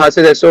si tú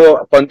haces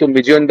eso con tu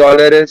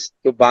 $1,000,000,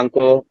 tu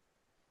banco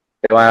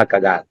te va a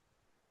cagar.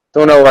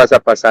 Tú no vas a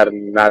pasar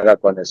nada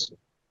con eso.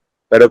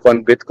 Pero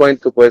con Bitcoin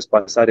tú puedes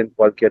pasar en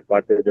cualquier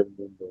parte del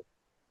mundo.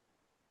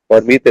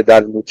 Por mí te da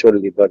mucho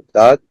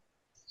libertad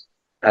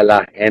a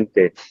la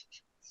gente,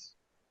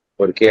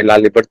 porque la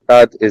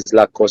libertad es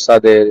la cosa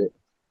del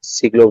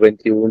siglo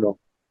XXI.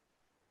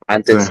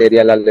 Sí, Antes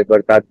sería la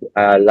libertad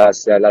a la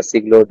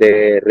siglo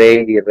de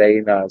rey y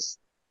reinas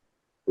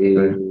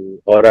sí.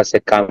 y ahora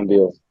se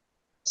cambió.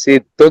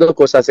 Sí, todo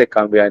cosas se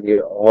cambian y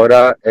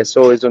ahora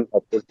eso es una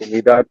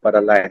oportunidad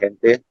para la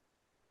gente.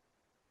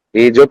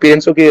 Y yo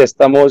pienso que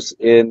estamos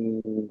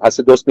en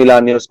hace 2000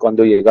 años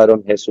cuando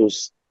llegaron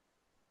Jesús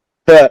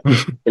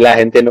y la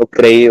gente no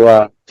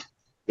creía.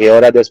 Y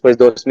ahora después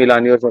de 2000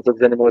 años nosotros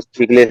tenemos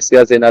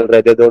iglesias en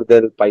alrededor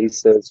del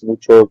país, es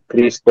mucho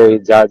Cristo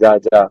y ya, ya,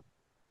 ya.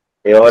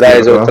 Y Sí, ahora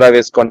es ¿verdad? otra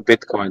vez con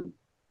Bitcoin.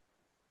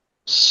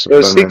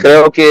 Yo sí Totalmente.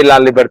 creo que la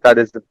libertad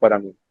es para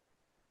mí.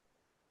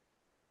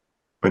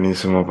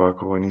 Buenísimo,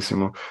 Paco,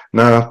 buenísimo.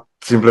 Nada,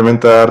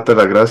 simplemente darte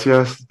las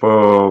gracias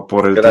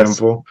por el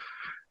Gracias, tiempo,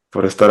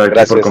 por estar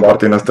aquí, por gracias a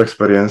ti. compartir esta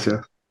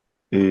experiencia.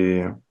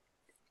 Y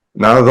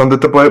nada,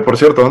 por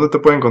cierto, ¿dónde te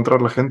puede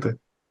encontrar la gente?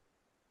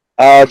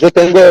 Yo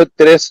tengo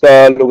tres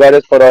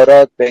lugares por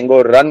ahora.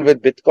 Tengo Run with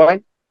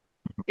Bitcoin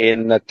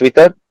en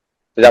Twitter.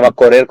 Se llama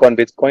Correr con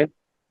Bitcoin.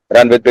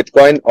 Run with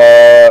Bitcoin. O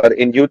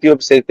en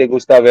YouTube, si te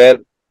gusta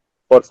ver,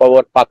 por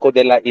favor, Paco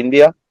de la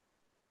India.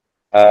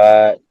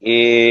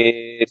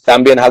 Y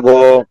también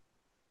hago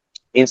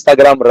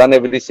Instagram, Run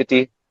Every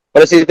City.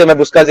 Pero si te me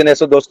buscas en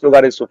esos dos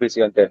lugares es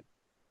suficiente.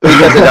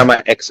 Twitter se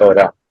llama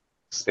Exora.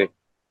 Sí,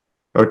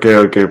 Ok,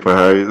 ok, pues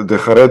ahí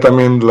dejaré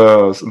también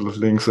los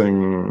links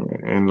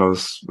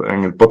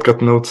en el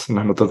podcast notes, en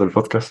las notas del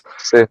podcast.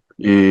 sí,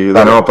 Y de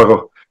vale. nuevo,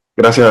 Paco,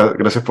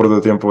 gracias por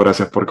tu tiempo,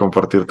 gracias por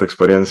compartir tu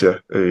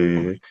experiencia.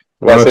 Y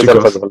bueno, Gracias,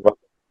 chicos, Alfonso.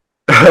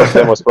 Nos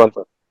vemos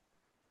pronto.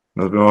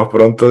 nos vemos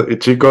pronto. Y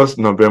chicos,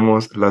 nos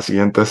vemos la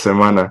siguiente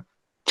semana.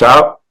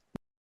 Chao.